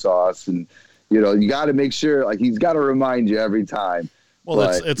our sauce, and you got to make sure like he's got to remind you every time. Well,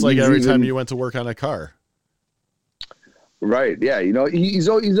 it's like every time you went to work on a car, right? Yeah, he's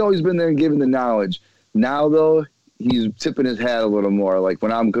always been there and giving the knowledge. Now though, he's tipping his hat a little more. Like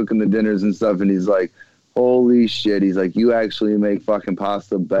when I'm cooking the dinners and stuff, and he's like, holy shit. He's like, you actually make fucking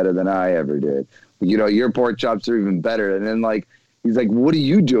pasta better than I ever did. Your pork chops are even better. And then like, he's like, what are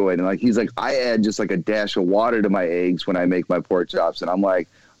you doing? And like, he's like, I add just like a dash of water to my eggs when I make my pork chops. And I'm like,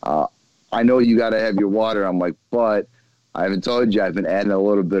 I know you got to have your water. I'm like, but I haven't told you, I've been adding a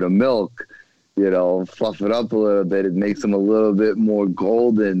little bit of milk, fluff it up a little bit. It makes them a little bit more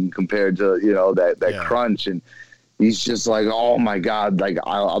golden compared to, that crunch. And he's just like, oh my God, like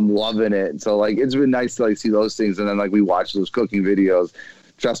I'm loving it. So like, it's been nice to like see those things. And then like we watch those cooking videos.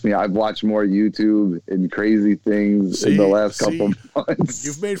 Trust me, I've watched more YouTube and crazy things in the last couple months.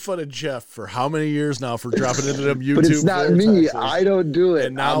 You've made fun of Jeff for how many years now for dropping into them YouTube? But it's not me. I don't do it.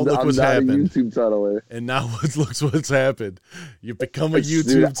 And now look what's happened. I'm not a YouTube tunneler. And now look what's happened. You've become a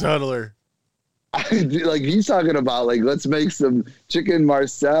YouTube tunneler. Like he's talking about like, let's make some chicken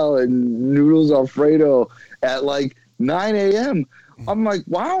Marcel and noodles Alfredo at like 9 a.m. I'm like,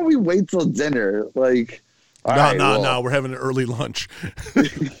 why don't we wait till dinner? Like, no, we're having an early lunch.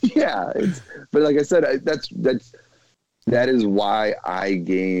 Yeah, but like I said, that is why I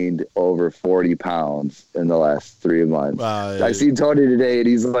gained over 40 pounds in the last 3 months. I see Tony today, and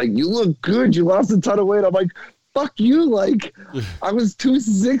he's like, "You look good. You lost a ton of weight." I'm like, "Fuck you!" Like, I was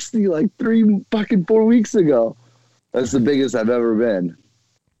 260 like 4 weeks ago. That's the biggest I've ever been.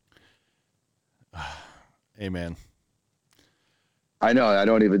 Amen. I know I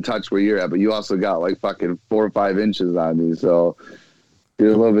don't even touch where you're at, but you also got like fucking 4 or 5 inches on me, so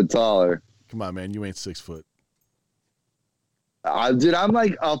you're a little bit taller. Come on, man, you ain't 6 foot. Dude, I'm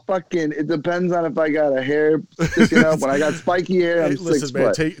like a fucking. It depends on if I got a hair sticking up. When I got spiky hair, I'm 6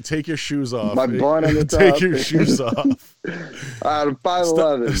 foot. Take your shoes off. My bun on the top. Take your shoes off. Out of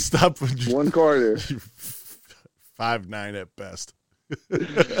 5'11". Stop. 1/4. 5'9" at best.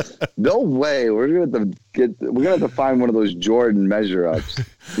 No way. We're gonna have to find one of those Jordan measure ups.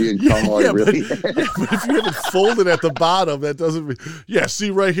 Really but if you have it folded at the bottom, that doesn't mean. Yeah, see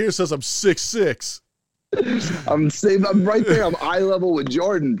right here it says I'm 6'6". I'm right there. I'm eye level with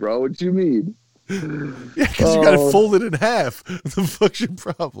Jordan, bro. What you mean? Yeah, because you got it folded in half. The fuck's your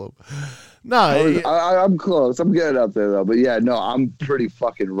problem? I'm close. I'm getting up there though. But yeah, no, I'm pretty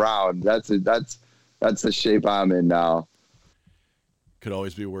fucking round. That's the shape I'm in now. Could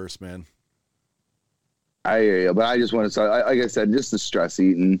always be worse, man. I hear you, but I just want to start. Like I said, just the stress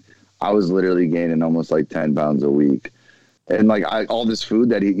eating. I was literally gaining almost like 10 pounds a week, and like all this food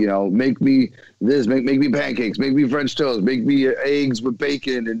that he, make me this, make me pancakes, make me French toast, make me eggs with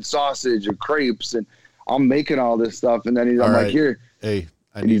bacon and sausage and crepes, and I'm making all this stuff, and then I'm like, here, hey,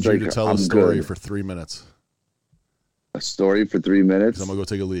 I need you to tell a story for 3 minutes. A story for 3 minutes? I'm gonna go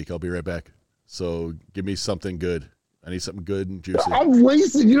take a leak. I'll be right back. So give me something good. I need something good and juicy. I'm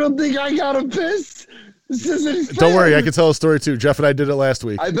wasted. You don't think I got a piss? This isn't fair. Don't worry, I can tell a story too. Jeff and I did it last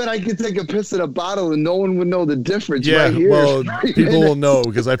week. I bet I could take a piss in a bottle and no one would know the difference. Yeah, right here. Well, people will know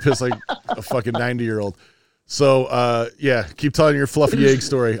because I piss like a fucking 90-year-old. So, yeah, keep telling your fluffy egg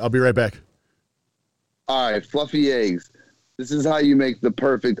story. I'll be right back. All right, fluffy eggs. This is how you make the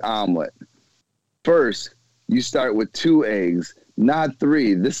perfect omelet. First, you start with 2 eggs, not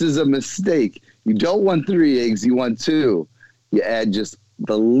 3. This is a mistake. You don't want 3 eggs, you want 2. You add just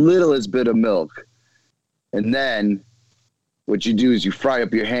the littlest bit of milk. And then what you do is you fry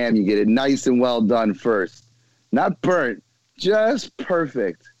up your ham. You get it nice and well done first. Not burnt, just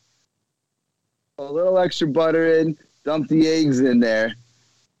perfect. A little extra butter in, dump the eggs in there.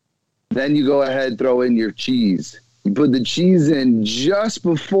 Then you go ahead and throw in your cheese. You put the cheese in just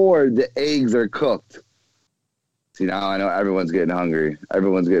before the eggs are cooked. See, now I know everyone's getting hungry.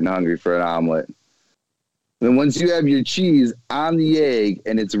 Everyone's getting hungry for an omelet. Then once you have your cheese on the egg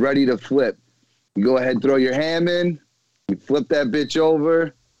and it's ready to flip, you go ahead and throw your ham in. You flip that bitch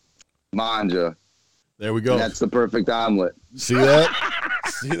over. Manja. There we go. And that's the perfect omelet. See that?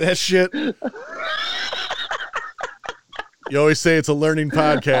 See that shit? You always say it's a learning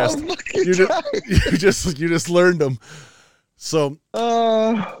podcast. You just learned them. So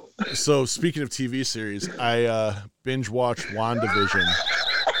speaking of TV series, I binge watched WandaVision.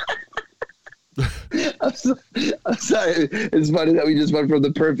 I'm sorry. It's funny that we just went from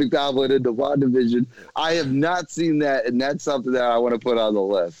the perfect omelet into WandaVision. I have not seen that, and that's something that I want to put on the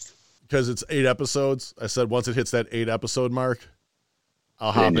list. Because it's 8 episodes. I said once it hits that 8 episode mark,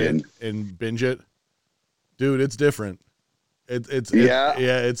 I'll hop in and binge it. Dude, it's different. It's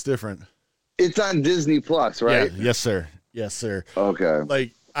different. It's on Disney Plus, right? Yeah, yes, sir. Okay.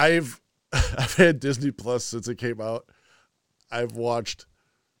 Like I've had Disney Plus since it came out. I've watched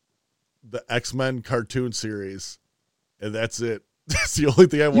the X-Men cartoon series, and that's it. That's the only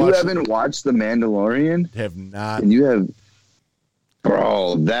thing I watched. You haven't watched The Mandalorian? Have not. And you have,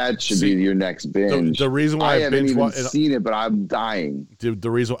 bro. That should be your next binge. The reason why I haven't even seen it, but I'm dying. The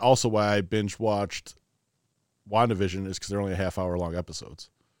reason also why I binge watched WandaVision is because they're only a half-hour long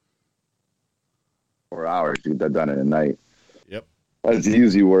episodes. 4 hours. You get that done in a night. Yep. That's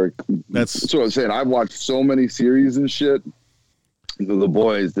easy work. That's what I'm saying. I've watched so many series and shit. The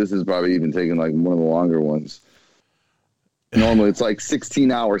Boys, this is probably even taking like one of the longer ones. Normally it's like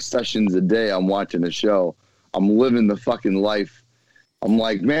 16-hour sessions a day. I'm watching a show. I'm living the fucking life. I'm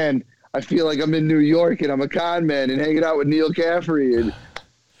like, man, I feel like I'm in New York and I'm a con man and hanging out with Neil Caffrey and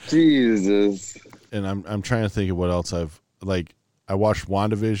Jesus. And I'm trying to think of what else I've like. I watched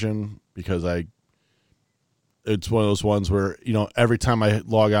WandaVision because it's one of those ones where, you know, every time I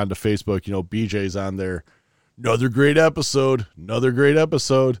log on to Facebook, you know, BJ's on there. Another great episode.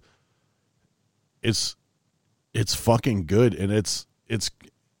 It's fucking good, and it's. If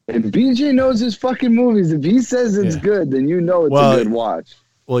BJ knows his fucking movies, if he says it's good, then you know it's a good watch.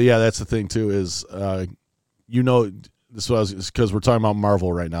 Well, yeah, that's the thing too. Is you know, this was because we're talking about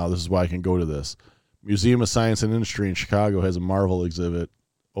Marvel right now. This is why I can go to this. Museum of Science and Industry in Chicago has a Marvel exhibit.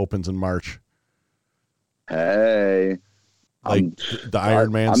 Opens in March. Hey, like the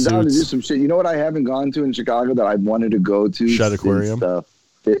Iron Man I'm suits. down to do some shit. You know what I haven't gone to in Chicago that I wanted to go to? Shed Aquarium.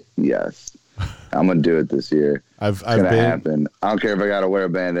 Yes, I'm gonna do it this year. I've gonna been. Happen. I don't care if I gotta wear a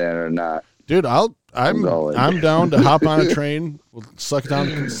bandana or not. Dude, I'm down to hop on a train. We'll suck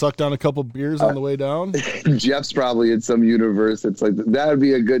down a couple beers on the way down. Jeff's probably in some universe. It's like that would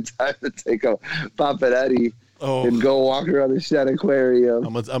be a good time to take a Pop and Eddie and go walk around the Shed Aquarium.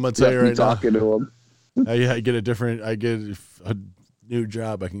 I'm gonna tell you right now. Talking to him. I get a new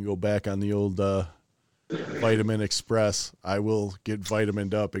job. I can go back on the old Vitamin Express. I will get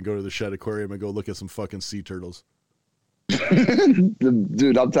vitamined up and go to the Shed Aquarium and go look at some fucking sea turtles.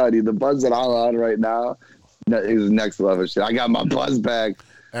 Dude, I'm telling you, the buzz that I'm on right now is next level shit. I got my buzz back.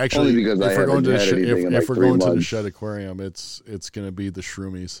 Actually, only because if we're going to the Shed Aquarium, it's going to be the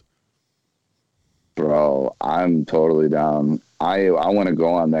Shroomies. Bro, I'm totally down. I want to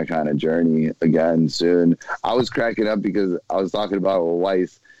go on that kind of journey again soon. I was cracking up because I was talking about it with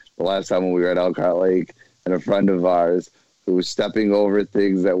Weiss the last time when we were at Elkhart Lake, and a friend of ours who was stepping over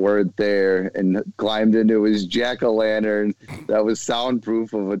things that weren't there and climbed into his jack-o'-lantern that was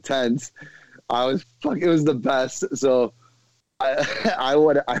soundproof of a tent. It was the best. So I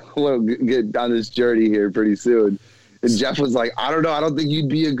want to get on this journey here pretty soon. And Jeff was like, I don't know. I don't think you'd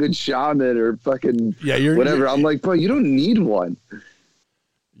be a good shaman or fucking whatever. I'm like, bro, you don't need one.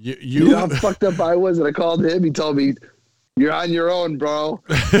 You know how fucked up I was? And I called him. He told me, you're on your own, bro.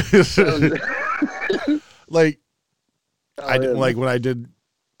 Like when I did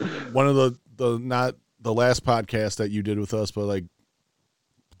one of the not the last podcast that you did with us, but like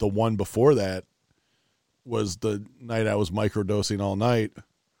the one before that was the night I was microdosing all night.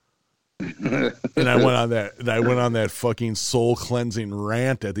 And I went on that fucking soul cleansing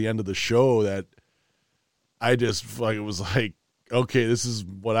rant at the end of the show that I just like, it was like, okay, this is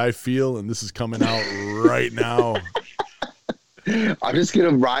what I feel and this is coming out right now. I'm just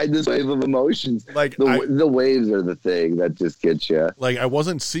gonna ride this wave of emotions. Like the waves are the thing that just gets you. Like I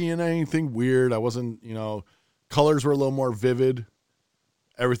wasn't seeing anything weird. I wasn't, colors were a little more vivid.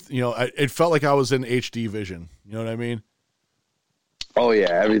 Everything, it felt like I was in HD vision. You know what I mean? Oh yeah,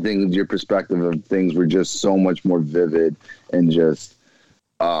 everything. Your perspective of things were just so much more vivid and just.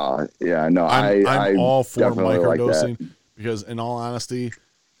 Yeah, no, I'm all for microdosing because, in all honesty,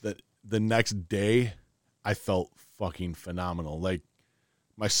 that the next day I felt fucking phenomenal. Like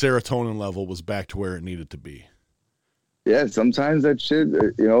my serotonin level was back to where it needed to be. Yeah, sometimes that shit,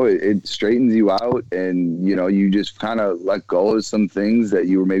 it straightens you out, and you just kind of let go of some things that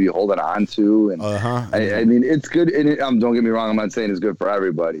you were maybe holding on to. And I mean, it's good. And don't get me wrong, I'm not saying it's good for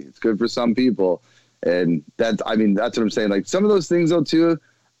everybody. It's good for some people, and that's what I'm saying. Like some of those things, though, too.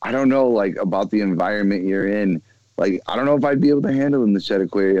 I don't know, like about the environment you're in. Like I don't know if I'd be able to handle in the Shed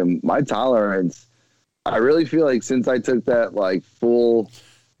Aquarium. My tolerance. I really feel like since I took that like full.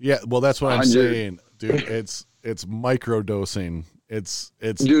 Yeah, well, that's what I'm saying, dude. It's microdosing. It's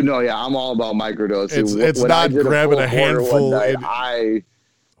dude. No, yeah, I'm all about microdosing. It's not grabbing a handful. I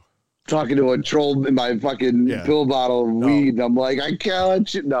talking to a troll in my fucking pill bottle of weed. And I'm like, I can't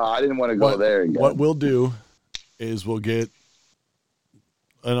let you. No, I didn't want to go there again. What we'll do is we'll get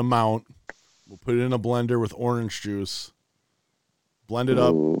an amount. We'll put it in a blender with orange juice. Blend it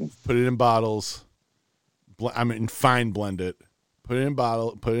up. Put it in bottles. Fine blend it. Put it in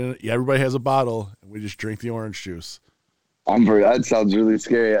bottle. Everybody has a bottle, and we just drink the orange juice. That sounds really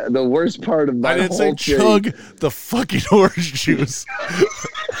scary. The worst part of my I didn't say chug the fucking orange juice.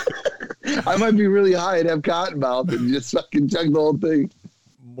 I might be really high and have cotton mouth and just fucking chug the whole thing.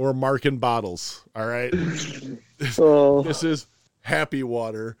 More Markin bottles. All right. This is happy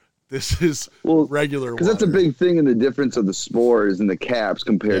water. This is regular water. Because that's a big thing in the difference of the spores and the caps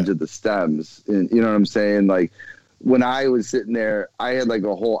compared to the stems. And you know what I'm saying? Like when I was sitting there, I had like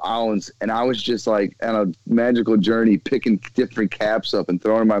a whole ounce, and I was just like on a magical journey, picking different caps up and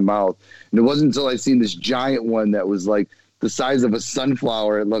throwing in my mouth. And it wasn't until I seen this giant one that was like the size of a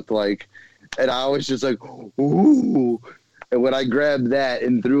sunflower, it looked like. And I was just like, ooh. And when I grabbed that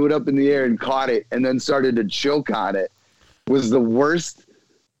and threw it up in the air and caught it and then started to choke on it, was the worst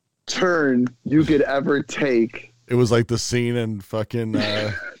turn you could ever take. It was like the scene in fucking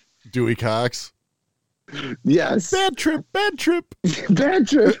Dewey Cox. Yes. Bad trip. Bad trip.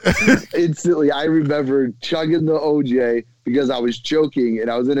 Instantly, I remember chugging the OJ because I was choking and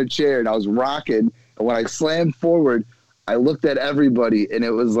I was in a chair and I was rocking. And when I slammed forward, I looked at everybody and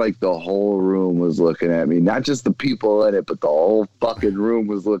it was like the whole room was looking at me. Not just the people in it, but the whole fucking room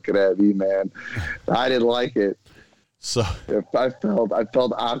was looking at me, man. I didn't like it. So I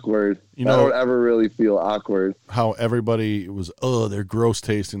felt awkward. You know, I don't ever really feel awkward. How everybody was, they're gross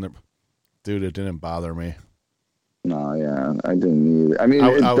tasting. Dude, it didn't bother me. No, yeah, I didn't either. I mean,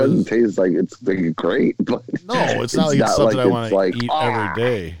 it doesn't taste like it's like great, but no, it's not like it's something I want to eat every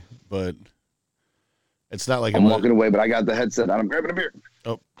day. But it's not like I'm walking away, but I got the headset on. I'm grabbing a beer.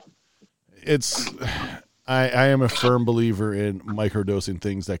 Oh, I am a firm believer in microdosing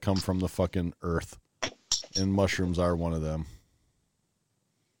things that come from the fucking earth, and mushrooms are one of them.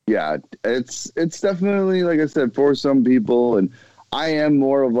 Yeah, it's definitely, like I said, for some people, and I am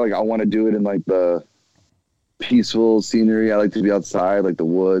more of like, I want to do it in like the peaceful scenery. I like to be outside, like the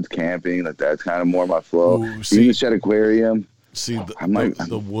woods, camping, like that's kind of more my flow. Even the Shed Aquarium. See,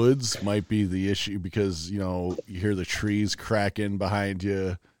 the woods might be the issue because, you know, you hear the trees cracking behind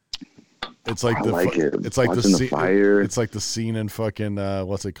you. It's like it's like the fire. It's like the scene in fucking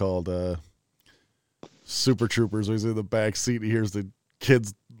what's it called? Super Troopers. Where he's in the back seat. He hears the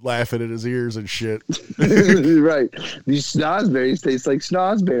kids laughing at his ears and shit. Right. These snozberries taste like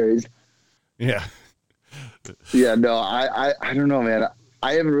snozberries. Yeah. Yeah. No, I don't know, man.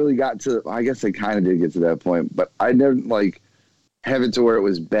 I haven't really got to. I guess I kind of did get to that point, but I never like have it to where it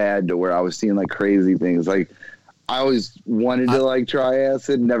was bad to where I was seeing like crazy things. Like I always wanted to like try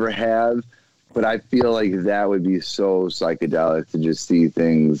acid, never have, but I feel like that would be so psychedelic to just see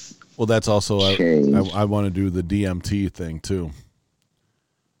things. Well, that's also change. I want to do the DMT thing too.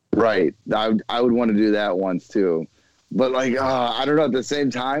 Right. I would want to do that once too, but like I don't know. At the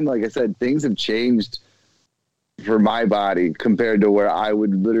same time, like I said, things have changed for my body compared to where I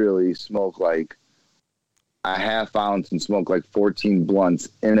would literally smoke like a half ounce and smoke like 14 blunts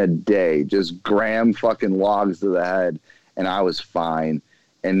in a day, just gram fucking logs to the head, and I was fine.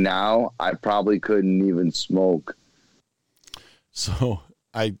 And now I probably couldn't even smoke. So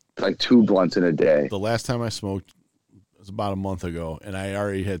like 2 blunts in a day. The last time I smoked was about a month ago, and I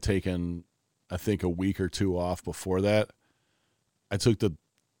already had taken, I think, a week or two off before that. I took the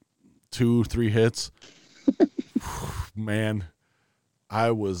 2-3 hits. Man,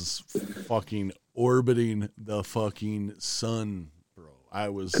 I was fucking orbiting the fucking sun, bro. I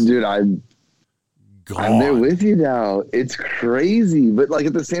was, dude. I'm there with you now. It's crazy, but like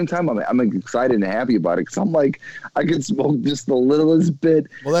at the same time, I'm excited and happy about it because I'm like, I can smoke just the littlest bit.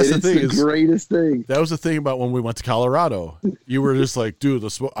 Well, that's the thing. It's the greatest thing. That was the thing about when we went to Colorado. You were just like, dude, the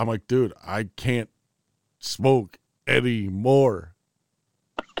smoke. I'm like, dude, I can't smoke anymore.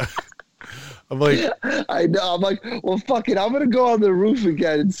 I'm like, I know. I'm like, well, fuck it. I'm gonna go on the roof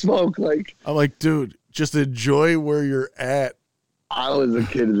again and smoke. Like, I'm like, dude, just enjoy where you're at. I was a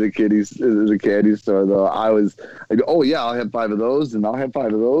kid in the candy store, though. I go, oh yeah, I'll have 5 of those, and I'll have 5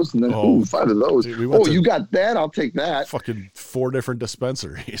 of those, and then 5 of those. Dude, you got that? I'll take that. Fucking 4 different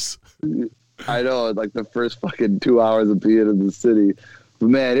dispensaries. I know, like the first fucking 2 hours of being in the city. But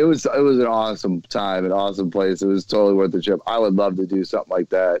man, it was an awesome time, an awesome place. It was totally worth the trip. I would love to do something like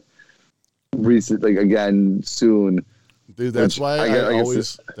that. Recently, like again soon, dude. That's why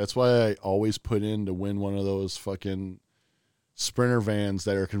I always put in to win one of those fucking Sprinter vans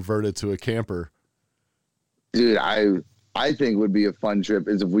that are converted to a camper. Dude, I think would be a fun trip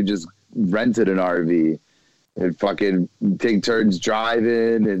is if we just rented an RV and fucking take turns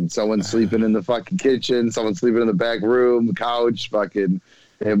driving, and someone sleeping in the fucking kitchen, someone sleeping in the back room, couch, fucking,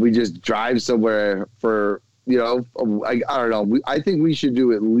 and we just drive somewhere for, you know, I don't know. I think we should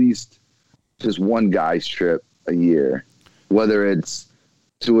do at least just one guy's trip a year, whether it's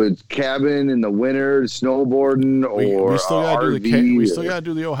to a cabin in the winter, snowboarding, or we still gotta RV. We still got to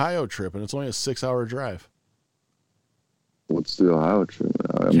do the Ohio trip, and it's only a 6-hour drive. What's the Ohio trip?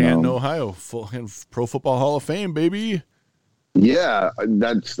 Canton, Ohio, Pro Football Hall of Fame, baby. Yeah,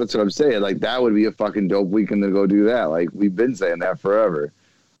 that's what I'm saying. Like that would be a fucking dope weekend to go do that. Like we've been saying that forever.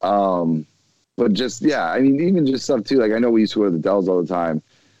 But just I mean, even just stuff too. Like I know we used to go to the Dells all the time.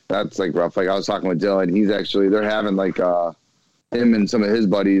 that's like rough. Like I was talking with Dylan, they're having like him and some of his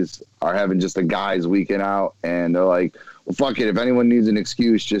buddies are having just a guys weekend out, and they're like, well, fuck it, if anyone needs an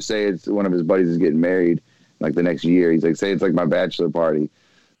excuse, just say it's one of his buddies is getting married like the next year. He's like, say it's like my bachelor party.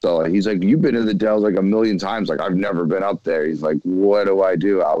 So he's like, you've been to the Dells like a million times. Like, I've never been up there. He's like, what do I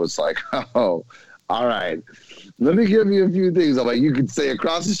do? I was like, oh, all right. Let me give you a few things. I'm like, you could stay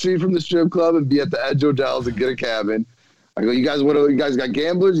across the street from the strip club and be at the Edge Hotels and get a cabin. I go, you guys got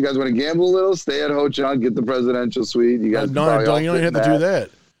gamblers? You guys want to gamble a little? Stay at Ho Chunk, get the presidential suite. You guys you don't have to do that.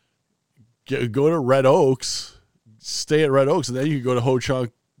 Go to Red Oaks, stay at Red Oaks, and then you can go to Ho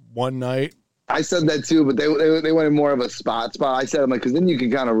Chunk one night. I said that too, but they wanted more of a spot. I said, I'm like, because then you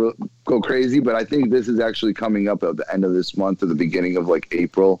can kind of go crazy. But I think this is actually coming up at the end of this month or the beginning of like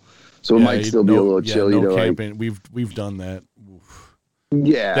April, so it might still be a little chilly. No camping. We've done that. Oof.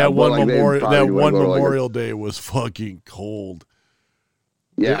 Yeah, that one Memorial Day was fucking cold.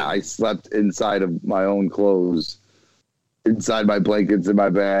 Yeah, I slept inside of my own clothes, inside my blankets, in my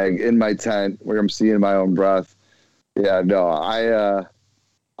bag, in my tent, where I'm seeing my own breath. Yeah, no,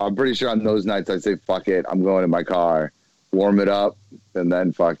 I'm pretty sure on those nights I'd say, fuck it, I'm going in my car, warm it up, and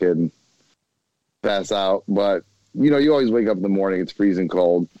then fucking pass out. But, you always wake up in the morning, it's freezing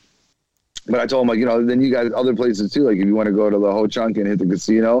cold. But I told him, like, then you got other places too. Like, if you want to go to the Ho Chunk and hit the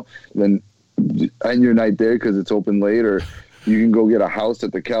casino, then end your night there because it's open late, or you can go get a house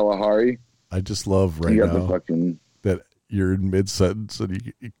at the Kalahari. I just love now that you're in mid-sentence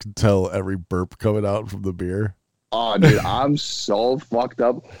and you can tell every burp coming out from the beer. Oh, dude, I'm so fucked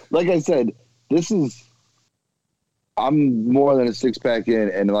up. Like I said, I'm more than a six-pack in,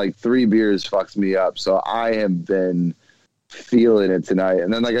 and like 3 beers fucks me up. So I have been feeling it tonight.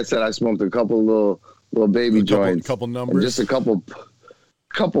 And then, like I said, I smoked a couple little baby joints. Couple numbers. Just a couple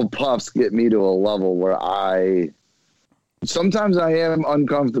puffs get me to a level where sometimes I am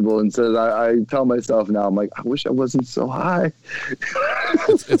uncomfortable, and so I tell myself now, I'm like, I wish I wasn't so high.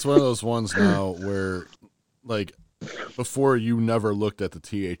 It's one of those ones now where, like, before you never looked at the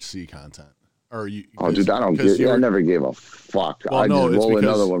THC content, or you. Oh, dude, I never gave a fuck. Well, roll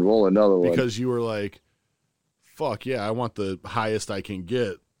another one. Because you were like, fuck yeah, I want the highest I can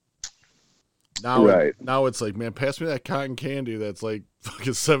get. Now it's like, man, pass me that cotton candy that's like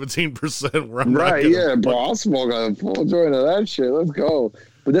fucking 17%. Where I'm bro, I'll smoke a full joint of that shit. Let's go.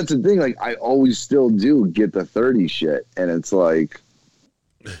 But that's the thing. Like, I always still do get the 30 shit, and it's like,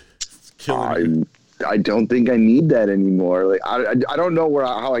 I don't think I need that anymore. Like, I don't know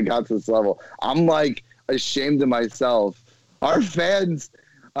how I got to this level. I'm like ashamed of myself. Our fans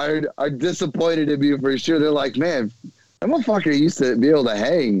are disappointed in me for sure. They're like, man, that motherfucker used to be able to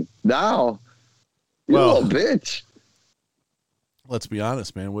hang. Now, you're a little bitch. Let's be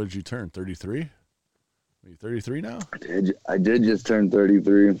honest, man. What did you turn? 33? Are you 33 now? I did just turn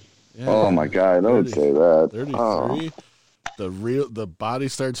 33. Yeah, oh my God, don't say that. 33. Oh. The body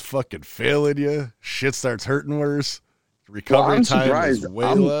starts fucking failing you. Shit starts hurting worse. Recovery time is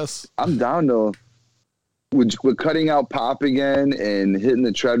way less. I'm down to with cutting out pop again and hitting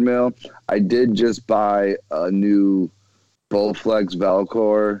the treadmill. I did just buy a new Bowflex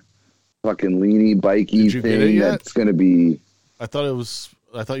Velcro fucking leany bikey thing that's gonna be. I thought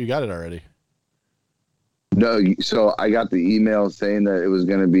you got it already. No, so I got the email saying that it was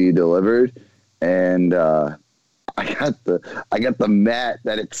gonna be delivered, and I got the mat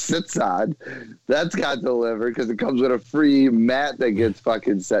that it sits on. That's got delivered because it comes with a free mat that gets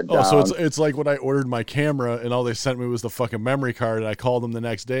fucking set down. Oh, so it's like when I ordered my camera and all they sent me was the fucking memory card, and I called them the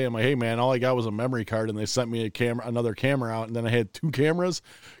next day. I'm like, hey man, all I got was a memory card, and they sent me another camera out, and then I had 2 cameras.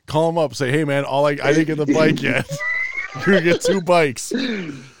 Call them up, say, hey man, I didn't get the bike yet. You're gonna get 2 bikes.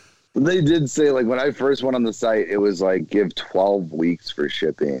 They did say, like, when I first went on the site, it was like give 12 weeks for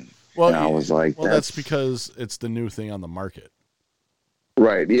shipping. Well, and I was like, that's because it's the new thing on the market.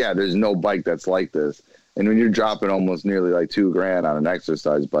 Right. Yeah. There's no bike that's like this. And when you're dropping almost nearly like $2,000 on an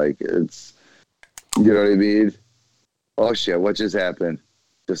exercise bike, it's, you know what I mean? Oh shit. What just happened?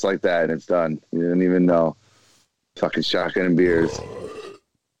 Just like that. And it's done. You didn't even know. Fucking shotgun and beers.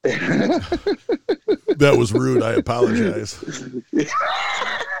 That was rude. I apologize.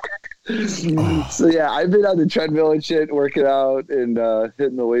 So yeah, I've been on the treadmill and shit, working out and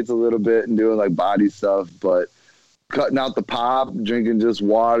hitting the weights a little bit and doing like body stuff, but cutting out the pop, drinking just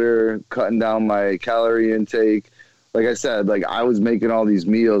water, cutting down my calorie intake. Like I said, like I was making all these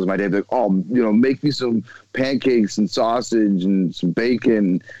meals. My dad would be like, oh, make me some pancakes and sausage and some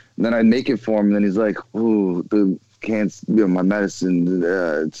bacon. And then I'd make it for him. And then he's like, ooh, my medicine,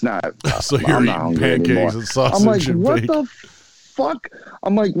 it's not. So you're eating pancakes and sausage. I'm like, what the fuck?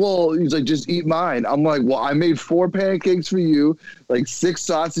 I'm like, well, he's like, just eat mine. I'm like, well, I made 4 pancakes for you, like 6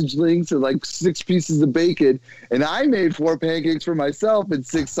 sausage links and like 6 pieces of bacon. And I made 4 pancakes for myself and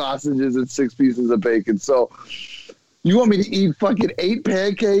 6 sausages and 6 pieces of bacon. So you want me to eat fucking 8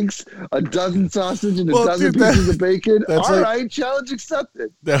 pancakes, a dozen sausage, and a dozen pieces of bacon? All right, challenge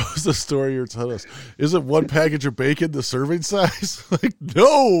accepted. That was the story you were telling us. Isn't 1 package of bacon the serving size? Like,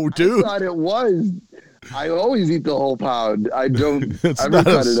 no, dude. I thought it was. I always eat the whole pound. I don't it's ever not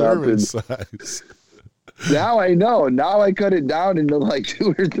cut a it up. serving size. Now I know. Now I cut it down into like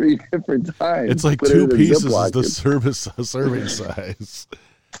 2 or 3 different times. It's like 2 pieces is the serving size.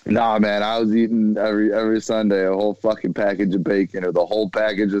 Nah, man, I was eating every Sunday a whole fucking package of bacon or the whole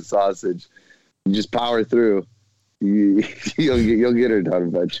package of sausage. You just power through. You'll get it done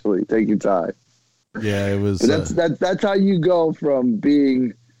eventually. Take your time. Yeah, it was. But that's how you go from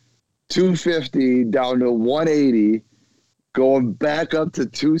being 250 down to 180, going back up to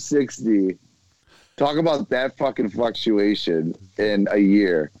 260. Talk about that fucking fluctuation in a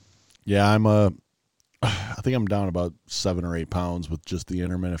year. Yeah, I think I'm down about 7 or 8 pounds with just the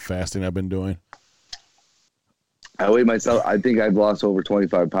intermittent fasting I've been doing. I weighed myself. I think I've lost over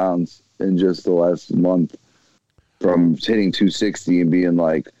 25 pounds in just the last month from hitting 260 and being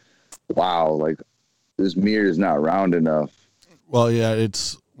like, wow, like this mirror is not round enough. Well, yeah,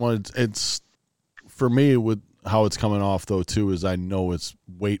 it's for me with how it's coming off though too is I know it's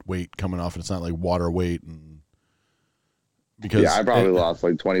weight coming off and it's not like water weight and because I probably lost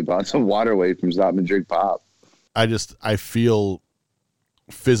like 20 pounds of water weight from stopping to drink pop. I feel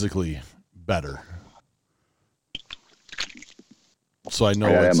physically better. So I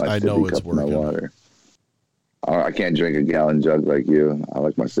know it's working. Water. I can't drink a gallon jug like you. I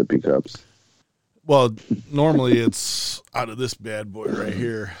like my sippy cups. Well, normally it's out of this bad boy right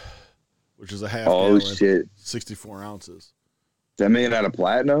here, which is a half gallon, shit. 64 ounces. Is that made out of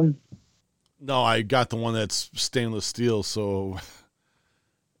platinum? No, I got the one that's stainless steel, so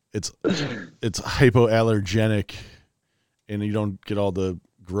it's hypoallergenic, and you don't get all the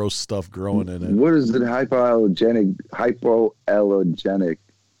gross stuff growing in it. What is it? Hypoallergenic.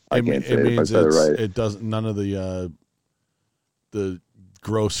 I can't say it if I said it right. It doesn't. None of the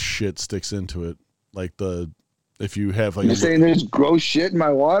gross shit sticks into it. Like if you have like you're saying there's gross shit in my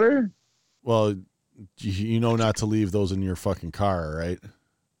water. Well, you know not to leave those in your fucking car, right?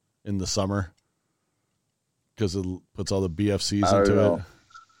 In the summer, because it puts all the BFCs into it.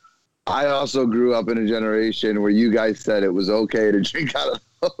 I also grew up in a generation where you guys said it was okay to drink out of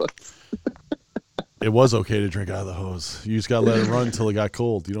the hose. It was okay to drink out of the hose. You just got to let it run until it got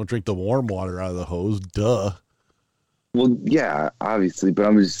cold. You don't drink the warm water out of the hose. Duh. Well, yeah, obviously, but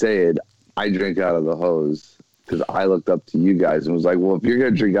I'm just saying I drink out of the hose because I looked up to you guys and was like, well, if you're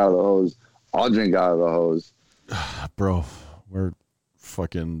going to drink out of the hose, I'll drink out of the hose. Bro, we're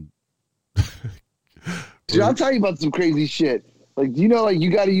fucking... Dude, I'll tell you about some crazy shit. Like, you know, like you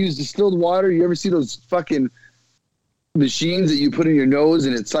got to use distilled water. You ever see those fucking machines that you put in your nose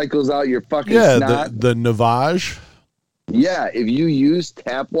and it cycles out your fucking snot? the Navage. Yeah, if you use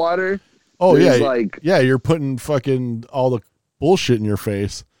tap water. Oh yeah, you're putting fucking all the bullshit in your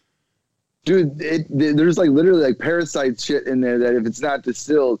face, dude. There's like literally like parasite shit in there that if it's not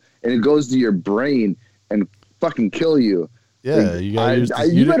distilled and it goes to your brain and fucking kill you. Yeah, like, you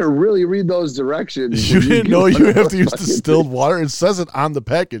gotta you better really read those directions. You didn't know you have to use distilled water. It says it on the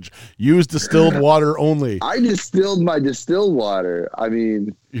package. Use distilled water only. I distilled my distilled water. I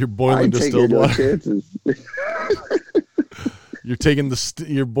mean, you're boiling distilled water.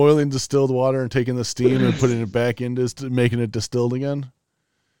 You're boiling distilled water and taking the steam and putting it back into making it distilled again.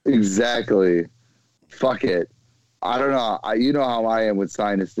 Exactly. Fuck it. I don't know. You know how I am with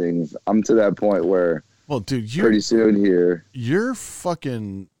sinus things. I'm to that point where. Well, dude, pretty soon here. You're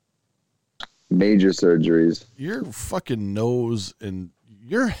fucking major surgeries. Your fucking nose and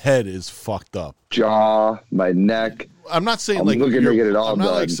your head is fucked up. Jaw, my neck. I'm not saying looking to get it all I'm not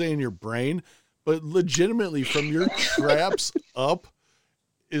done. like saying your brain, but legitimately from your traps up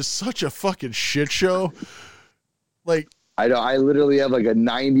is such a fucking shit show. Like I know. I literally have like a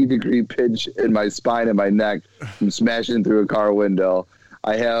 90-degree pitch in my spine and my neck from smashing through a car window.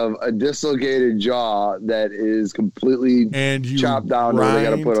 I have a dislocated jaw that is completely chopped down where they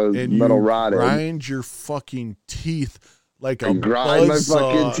got to put a metal rod in. Grind your fucking teeth like a grind my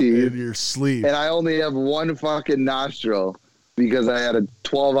fucking teeth in your sleep. And I only have one fucking nostril because I had a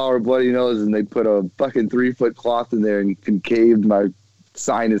 12-hour bloody nose and they put a fucking 3-foot cloth in there and concaved my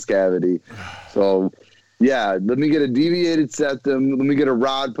sinus cavity. So, yeah, let me get a deviated septum. Let me get a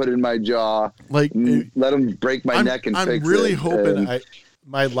rod put in my jaw. Like, let them break my neck and fix it. I'm really hoping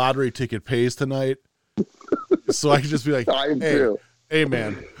my lottery ticket pays tonight So I can just be like, I am too. Hey,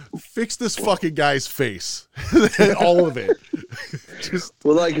 man, fix this fucking guy's face. All of it.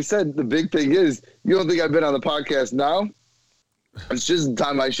 Well, like I said, the big thing is, you don't think I've been on the podcast now? It's just the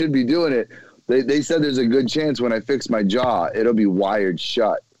time I should be doing it. They said there's a good chance when I fix my jaw, it'll be wired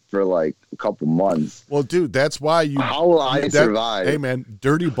shut for like a couple months. Well, dude, that's why you. How will I survive? Hey, man,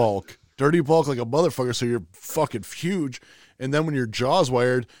 dirty bulk like a motherfucker. So you're fucking huge, and then when your jaw's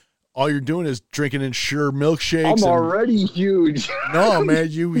wired, all you're doing is drinking Ensure milkshakes. I'm already huge. No, man,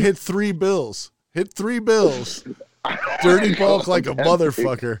 you hit 3 bills. Dirty bulk like a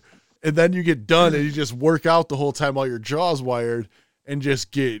motherfucker, and then you get done and you just work out the whole time while your jaw's wired and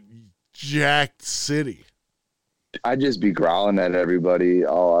just get jacked city. I just be growling at everybody,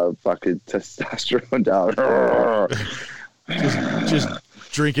 all fucking testosterone down. just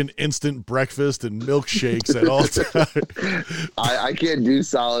drinking instant breakfast and milkshakes at all times. I can't do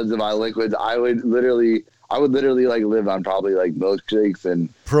solids in my liquids. I would literally like live on probably like milkshakes and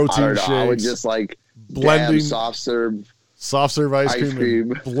protein shakes. I would just like blending soft serve ice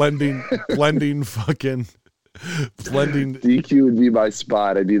cream. Blending fucking blending. DQ would be my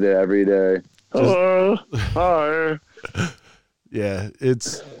spot. I'd be there every day. Hello. Hi. Yeah,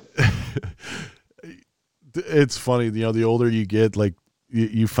 it's funny, the older you get, like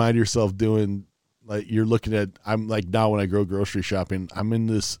you find yourself doing, like, you're looking at, I'm like, now when I go grocery shopping, I'm in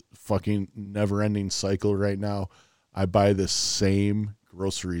this fucking never ending cycle right now. I buy the same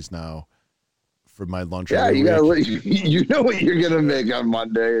groceries now for my lunch. Yeah, you know what you're gonna make on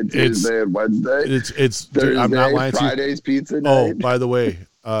Monday and Tuesday and Wednesday. It's Thursday, dude, I'm not lying Friday's to you. Pizza night. Oh, by the way,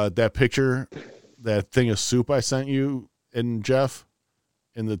 that picture, that thing of soup I sent you and Jeff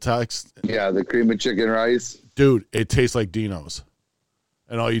in the text. Yeah, the cream of chicken rice. Dude, it tastes like Dino's,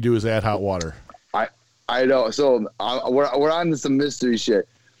 and all you do is add hot water. I know. So we're on to some mystery shit.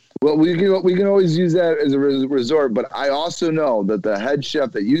 Well, we can always use that as a resort, but I also know that the head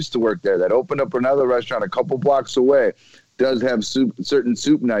chef that used to work there, that opened up another restaurant a couple blocks away, does have certain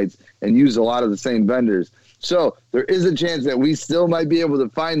soup nights and use a lot of the same vendors. So there is a chance that we still might be able to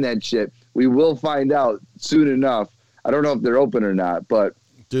find that shit. We will find out soon enough. I don't know if they're open or not, but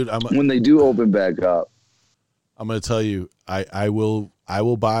dude, when they do open back up, I'm going to tell you, I will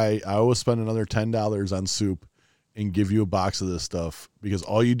spend another $10 on soup and give you a box of this stuff, because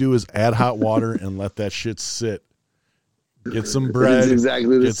all you do is add hot water and let that shit sit. Get some bread,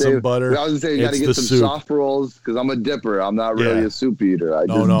 exactly the get same. some butter. I was gonna say you got to get some soft rolls, because I'm a dipper. I'm not really a soup eater. I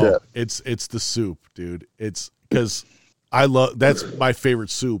just dip. It's the soup, dude. It's because that's my favorite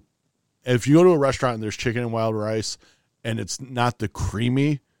soup. If you go to a restaurant and there's chicken and wild rice and it's not the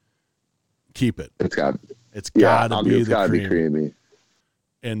creamy, keep it. It's gotta be creamy.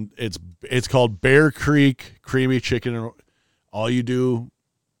 And it's called Bear Creek Creamy Chicken. All you do,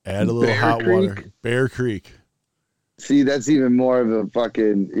 add a little hot water. Bear Creek. See, that's even more of a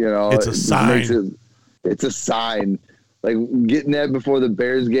fucking, it's a sign. It's a sign. Like, getting that before the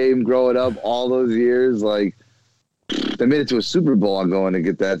Bears game, growing up all those years, like, they made it to a Super Bowl. I'm going to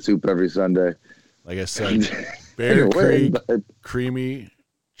get that soup every Sunday. Like I said, Bear Creek Creamy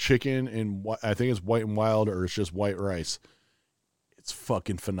Chicken, and I think it's white and wild, or it's just white rice. It's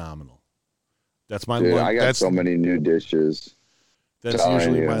fucking phenomenal. That's my lunch. I got so many new dishes. That's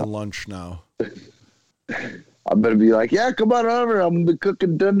usually my lunch now. I'm going to be like, yeah, come on over. I'm going to be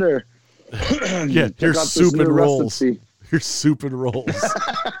cooking dinner. Yeah, here's soup and rolls. Here's soup and rolls.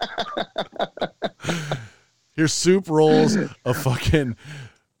 Here's soup rolls, a fucking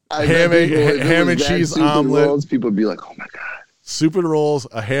ham and cheese omelet. Rolls, people would be like, oh my God. Soup and rolls,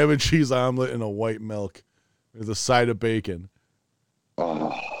 a ham and cheese omelet, and a white milk with a side of bacon.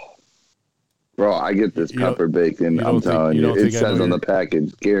 Oh, bro, I get this pepper bacon. I'm telling you, it says on the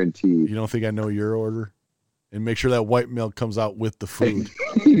package, guaranteed. You don't think I know your order? And make sure that white milk comes out with the food.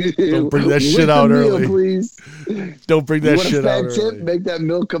 Don't bring that shit out early, please. Don't bring that shit out early. Tip? Make that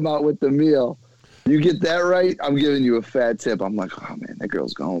milk come out with the meal. You get that right, I'm giving you a fat tip. I'm like, oh man, that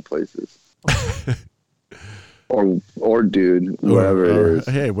girl's going places. or dude, whatever it is.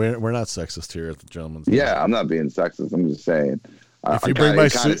 Hey, we're not sexist here at the Gentleman's. Yeah, I'm not being sexist. I'm just saying. If you bring my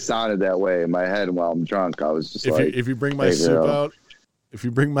soup, kind of sounded that way in my head while I'm drunk. I was just if you bring my soup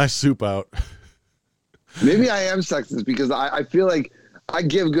out, maybe I am sexist, because I feel like I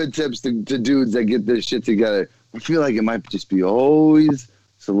give good tips to dudes that get this shit together. I feel like it might just be always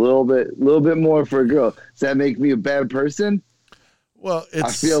it's a little bit more for a girl. Does that make me a bad person? Well,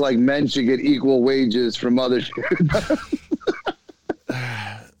 I feel like men should get equal wages from other dudes.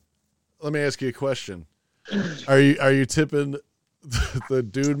 Let me ask you a question. Are you tipping the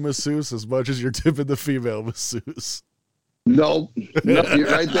dude masseuse as much as you're tipping the female masseuse? Nope. Nope, you're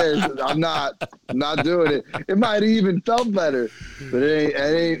right there. I'm not doing it. It might have even felt better, but it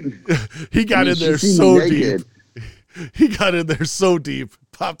ain't. He got in there so deep. He got in there so deep.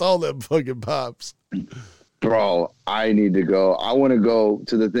 Popped all them fucking pops. Bro, I need to go. I want to go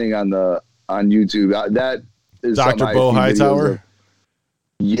to the thing on YouTube. That is Dr. Bo Hightower.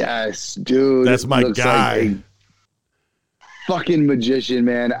 Yes, dude. That's my guy. Like fucking magician,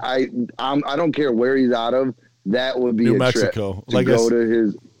 man. I don't care where he's out of. That would be New a Mexico. Trip to go to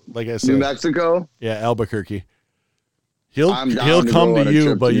his. Like I said, New Mexico. Yeah, Albuquerque. He'll come to to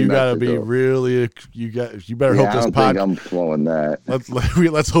you, but you gotta be really you better hope this podcast. I'm flowing that.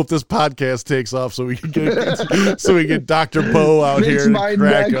 Let's hope this podcast takes off so we can get Dr. Bo out here my and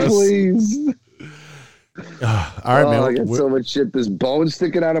crack neck, us. Please. All right, man. I got so much shit. This bone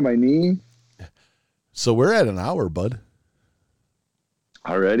sticking out of my knee. So we're at an hour, bud.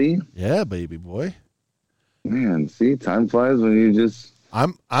 Already? Yeah, baby boy. Man, see, time flies when you just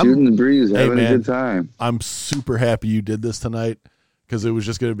I'm shooting the breeze, having a good time. I'm super happy you did this tonight because it was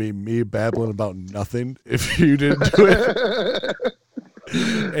just going to be me babbling about nothing if you didn't do it.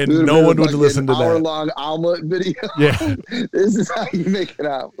 And no one would listen to that hour-long omelet video. Yeah. This is how you make it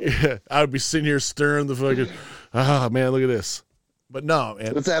out. Yeah, I would be sitting here stirring the fucking, man, look at this. But no,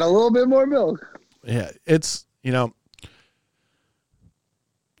 man. Let's add a little bit more milk. Yeah, it's,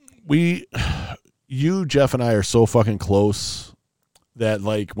 you, Jeff, and I are so fucking close that,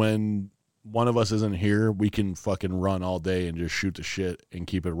 like, when one of us isn't here, we can fucking run all day and just shoot the shit and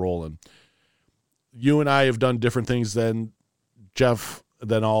keep it rolling. You and I have done different things than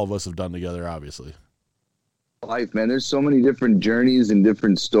all of us have done together, obviously. Life, man. There's so many different journeys and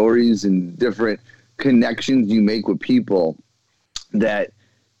different stories and different connections you make with people that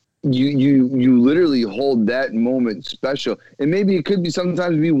you literally hold that moment special. And maybe it could be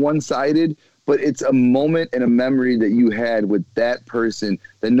sometimes be one-sided, but it's a moment and a memory that you had with that person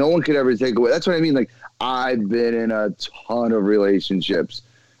that no one could ever take away. That's what I mean. Like, I've been in a ton of relationships.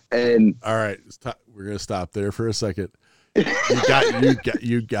 And all right, we're going to stop there for a second.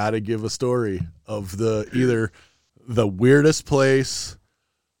 You got to give a story of either the weirdest place,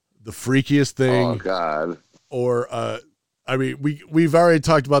 the freakiest thing. Oh God. Or I mean, we've already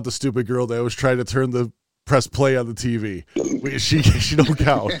talked about the stupid girl that was trying to press play on the TV. She don't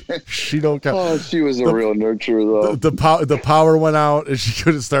count. She don't count. Oh, she was a real nurturer, though. The power went out and she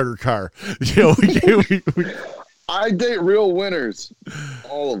couldn't start her car. I date real winners,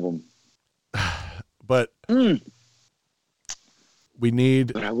 all of them. But we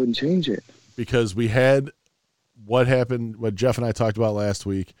need. But I wouldn't change it because we had what Jeff and I talked about last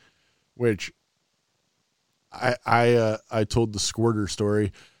week, which. I told the squirter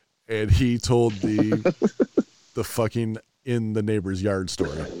story, and he told the fucking in the neighbor's yard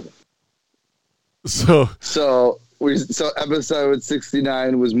story. So episode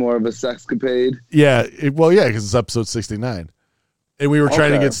 69 was more of a sexcapade. Yeah, because it's episode 69, and we were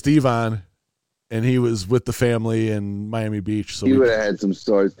trying to get Steve on, and he was with the family in Miami Beach. So he would have had some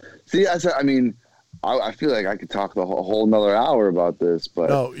stories. See, I feel like I could talk the whole another hour about this, but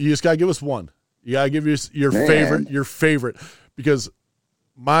no, you just gotta give us one. You gotta give your favorite, because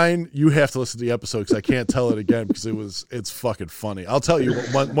mine, you have to listen to the episode because I can't tell it again because it's fucking funny. I'll tell you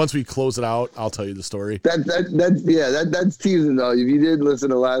once we close it out. I'll tell you the story. That's teasing though. If you didn't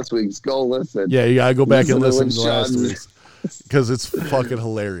listen to last week's, go listen. Yeah, you gotta go back and listen to last week's because it's fucking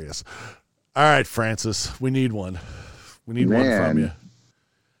hilarious. All right, Francis, we need one. We need one from you.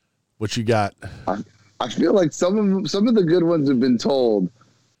 What you got? I feel like some of the good ones have been told.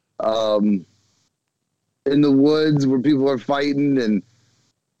 In the woods where people are fighting and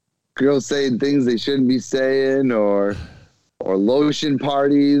girls saying things they shouldn't be saying, or lotion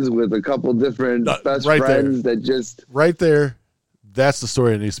parties with a couple different best friends that just right there. That's the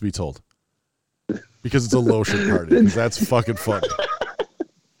story that needs to be told because it's a lotion party. Because that's fucking funny.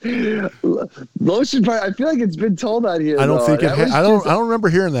 Lotion party. I feel like it's been told out here. I don't think it. I don't remember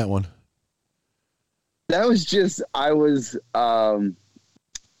hearing that one. That was just I was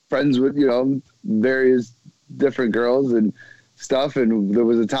friends with various different girls and stuff, and there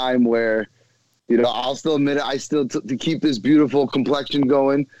was a time where I'll still admit it, I still to keep this beautiful complexion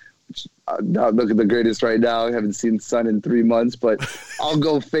going, which not look at the greatest right now. I haven't seen the sun in 3 months, but I'll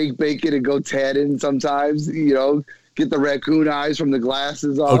go fake bacon and go tanning sometimes, get the raccoon eyes from the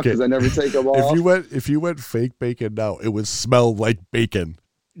glasses off because I never take them off. If you went fake bacon now, it would smell like bacon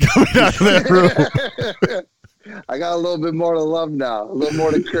coming out of that room. I got a little bit more to love now, a little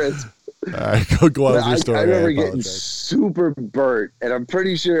more to crisp. All right, go on with your story. I remember getting super burnt, and I'm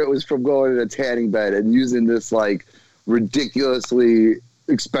pretty sure it was from going in a tanning bed and using this like ridiculously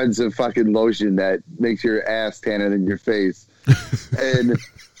expensive fucking lotion that makes your ass tanner than your face. And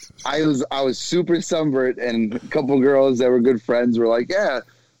I was super sunburnt, and a couple girls that were good friends were like, yeah,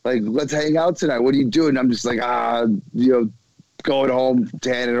 like, let's hang out tonight. What are you doing? I'm just like, going home,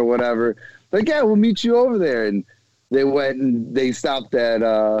 tanning or whatever. Like, yeah, we'll meet you over there. And they went and they stopped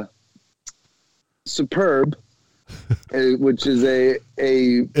at Superb, which is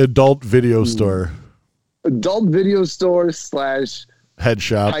a adult video store. Adult video store / head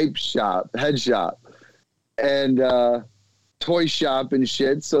shop. Head shop. And toy shop and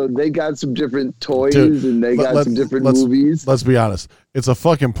shit. So they got some different toys. Dude, and they got some different movies. Let's be honest. It's a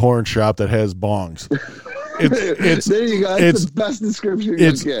fucking porn shop that has bongs. It's there you go. It's the best description you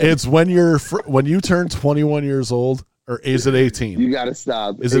get. It's when you turn 21 years old, or is it 18? You got to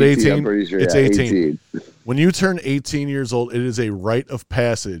stop. Is it 18? I'm pretty sure. It's 18. When you turn 18 years old, it is a rite of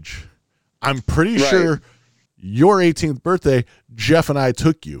passage. I'm pretty sure your 18th birthday, Jeff and I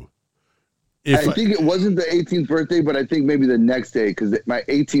took you. I think it wasn't the 18th birthday, but I think maybe the next day, because my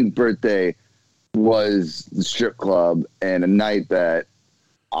 18th birthday was the strip club and a night that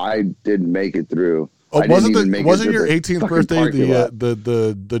I didn't make it through. Oh, wasn't your 18th birthday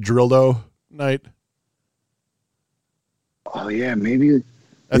the Drildo night? Oh yeah, maybe.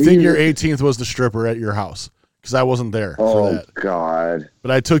 I think your 18th was the stripper at your house, because I wasn't there for that. Oh God!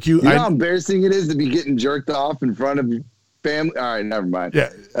 But I took you. You know how embarrassing it is to be getting jerked off in front of family. All right, never mind. Yeah.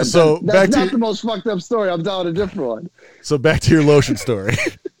 That's not the most fucked up story. I'm telling a different one. So back to your lotion story.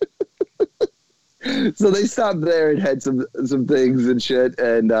 So they stopped there and had some things and shit,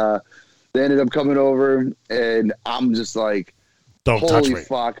 and they ended up coming over, and I'm just like, don't touch me. Holy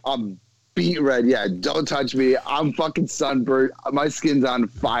fuck, I'm beat red. Yeah, don't touch me. I'm fucking sunburned. My skin's on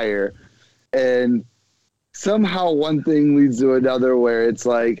fire. And somehow one thing leads to another where it's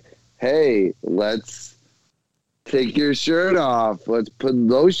like, hey, let's take your shirt off. Let's put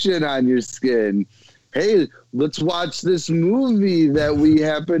lotion on your skin. Hey, let's watch this movie that we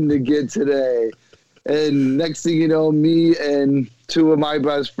happen to get today. And next thing you know, me and two of my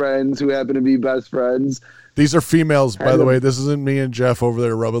best friends who happen to be best friends. These are females, by the way. This isn't me and Jeff over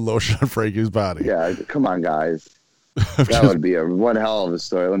there rubbing lotion on Frankie's body. Yeah, come on, guys. That would be one hell of a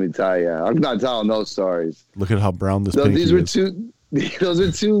story, let me tell you. I'm not telling those stories. Look at how brown this pinky is. Those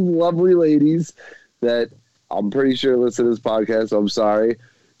are two lovely ladies that I'm pretty sure listen to this podcast, so I'm sorry.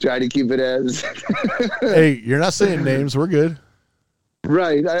 Try to keep it as... Hey, you're not saying names. We're good.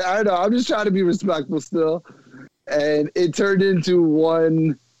 Right. I know. I'm just trying to be respectful still. And it turned into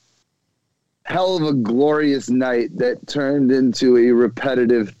one hell of a glorious night that turned into a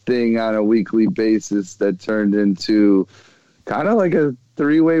repetitive thing on a weekly basis that turned into kind of like a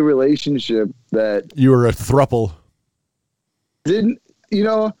three-way relationship that... You were a throuple.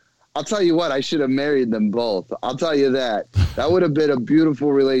 I'll tell you what, I should have married them both. I'll tell you that. That would have been a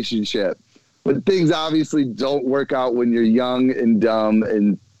beautiful relationship. But things obviously don't work out when you're young and dumb,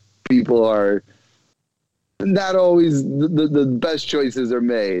 and people are not always the best choices are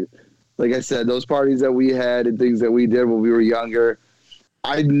made. Like I said, those parties that we had and things that we did when we were younger,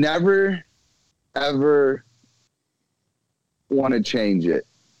 I'd never, ever want to change it.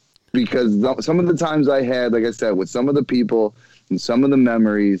 Because some of the times I had, like I said, with some of the people and some of the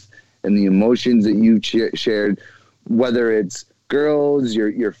memories and the emotions that you shared, whether it's girls,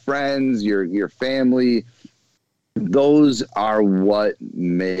 your friends, your family, those are what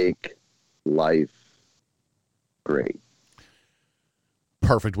make life great.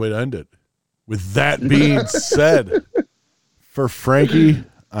 Perfect way to end it. With that being said, for Frankie,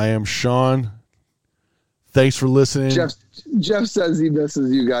 I am Sean. Thanks for listening. Jeff says he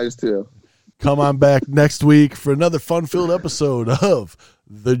misses you guys too. Come on back next week for another fun-filled episode of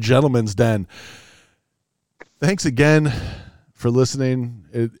The Gentleman's Den. Thanks again for listening.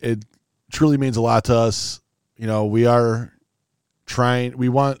 It truly means a lot to us. We are trying. We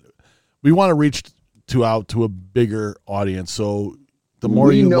want to reach out to a bigger audience. So the more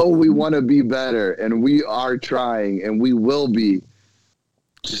we want to be better, and we are trying, and we will be.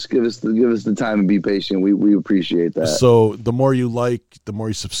 Just give us the time and be patient. We appreciate that. So the more you like, the more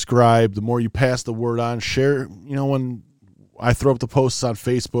you subscribe, the more you pass the word on. Share. When I throw up the posts on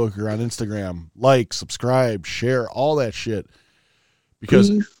Facebook or on Instagram, like, subscribe, share, all that shit, because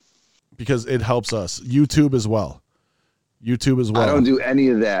it helps us. YouTube as well. I don't do any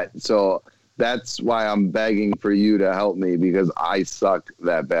of that, so that's why I'm begging for you to help me, because I suck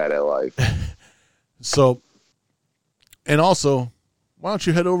that bad at life. So, and also, why don't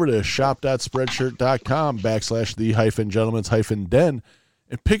you head over to shop.spreadshirt.com/the-gentleman's-den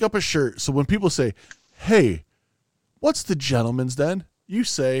and pick up a shirt. So when people say, hey, what's the Gentleman's Den? You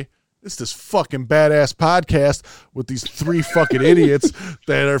say, It's this fucking badass podcast with these 3 fucking idiots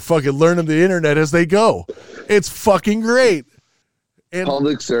that are fucking learning the internet as they go. It's fucking great. And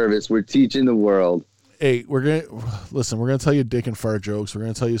public service. We're teaching the world. hey, we're gonna tell you dick and fart jokes. We're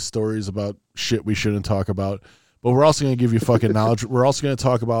gonna tell you stories about shit we shouldn't talk about, but we're also gonna give you fucking knowledge. We're also gonna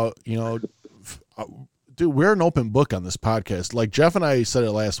talk about, dude, we're an open book on this podcast. Like Jeff and I said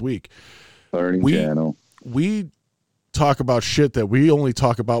it last week. Learning channel. We talk about shit that we only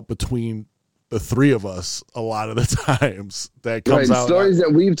talk about between the 3 of us a lot of the times. That comes out stories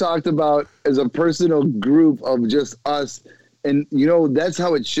that we've talked about as a personal group of just us. And that's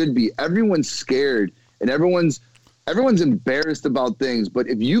how it should be. Everyone's scared and everyone's embarrassed about things. But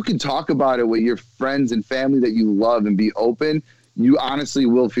if you can talk about it with your friends and family that you love and be open, you honestly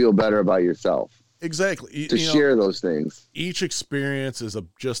will feel better about yourself. Exactly. To share those things. Each experience is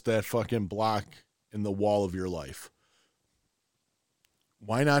just that fucking block in the wall of your life.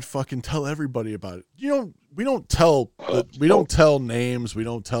 Why not fucking tell everybody about it? We don't tell names. We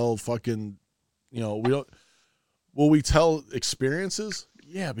don't tell fucking, will we tell experiences?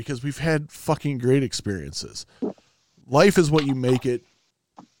 Yeah, because we've had fucking great experiences. Life is what you make it.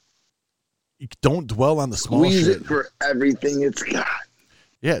 You don't dwell on the small shit. Squeeze it for everything it's got.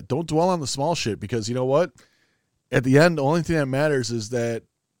 Yeah, don't dwell on the small shit, because you know what? At the end, the only thing that matters is that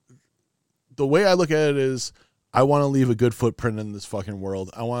the way I look at it is I want to leave a good footprint in this fucking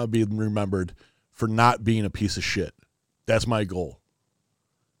world. I want to be remembered for not being a piece of shit. That's my goal.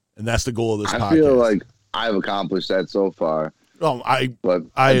 And that's the goal of this podcast. I feel like I've accomplished that so far. Oh, but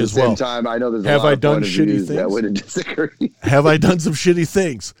I at as the same well. time, I know there's have a lot I of done point of shitty views things? that would disagree. Have I done some shitty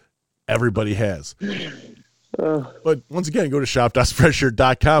things? Everybody has. But once again, go to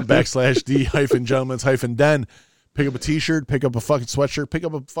shop.spreadshirt.com/the-gentleman's-den. Pick up a t-shirt, pick up a fucking sweatshirt, pick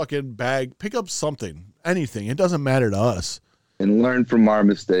up a fucking bag, pick up something, anything. It doesn't matter to us. And learn from our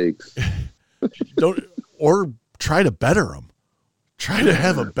mistakes. Or try to better them. Try to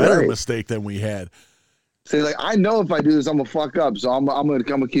have a better mistake than we had. Say, like, I know if I do this, I'm gonna fuck up, so I'm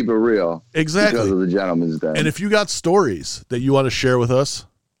gonna keep it real. Exactly. Because of the Gentleman's Den. And if you got stories that you want to share with us,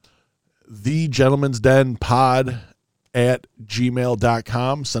 the Gentleman's Den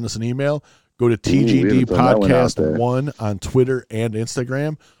pod@gmail.com. Send us an email. Go to TGD Podcast 1 on Twitter and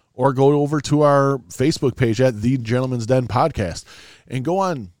Instagram, or go over to our Facebook page at The Gentleman's Den Podcast and go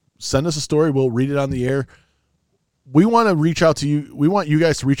on. Send us a story. We'll read it on the air. We want to reach out to you. We want you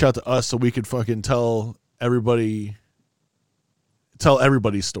guys to reach out to us so we can fucking tell everybody's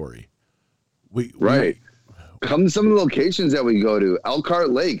story. Come to some of the locations that we go to. Elkhart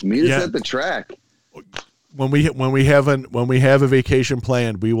Lake. Meet us at the track. When we have a vacation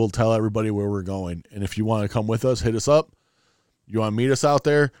planned, we will tell everybody where we're going. And if you want to come with us, hit us up. You want to meet us out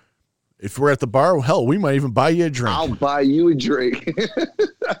there? If we're at the bar, hell, we might even buy you a drink. I'll buy you a drink.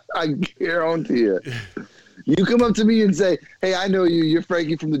 I guarantee you. You come up to me and say, "Hey, I know you. You're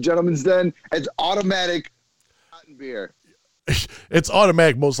Frankie from the Gentleman's Den." It's automatic cotton beer. It's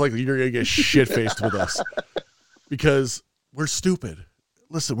automatic. Most likely, you're gonna get shit faced with us because we're stupid.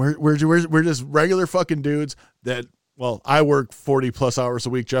 Listen, we're just regular fucking dudes that. Well, I work 40 plus hours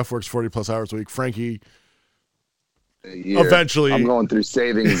a week. Jeff works 40 plus hours a week. Frankie. Eventually, I'm going through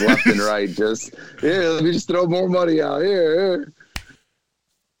savings left and right. Just here, let me just throw more money out here.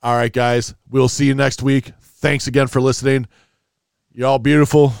 All right, guys. We'll see you next week. Thanks again for listening. Y'all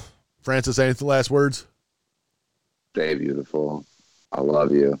beautiful. Francis, any last words? Stay beautiful. I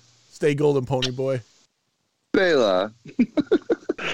love you. Stay golden, pony boy. Bela.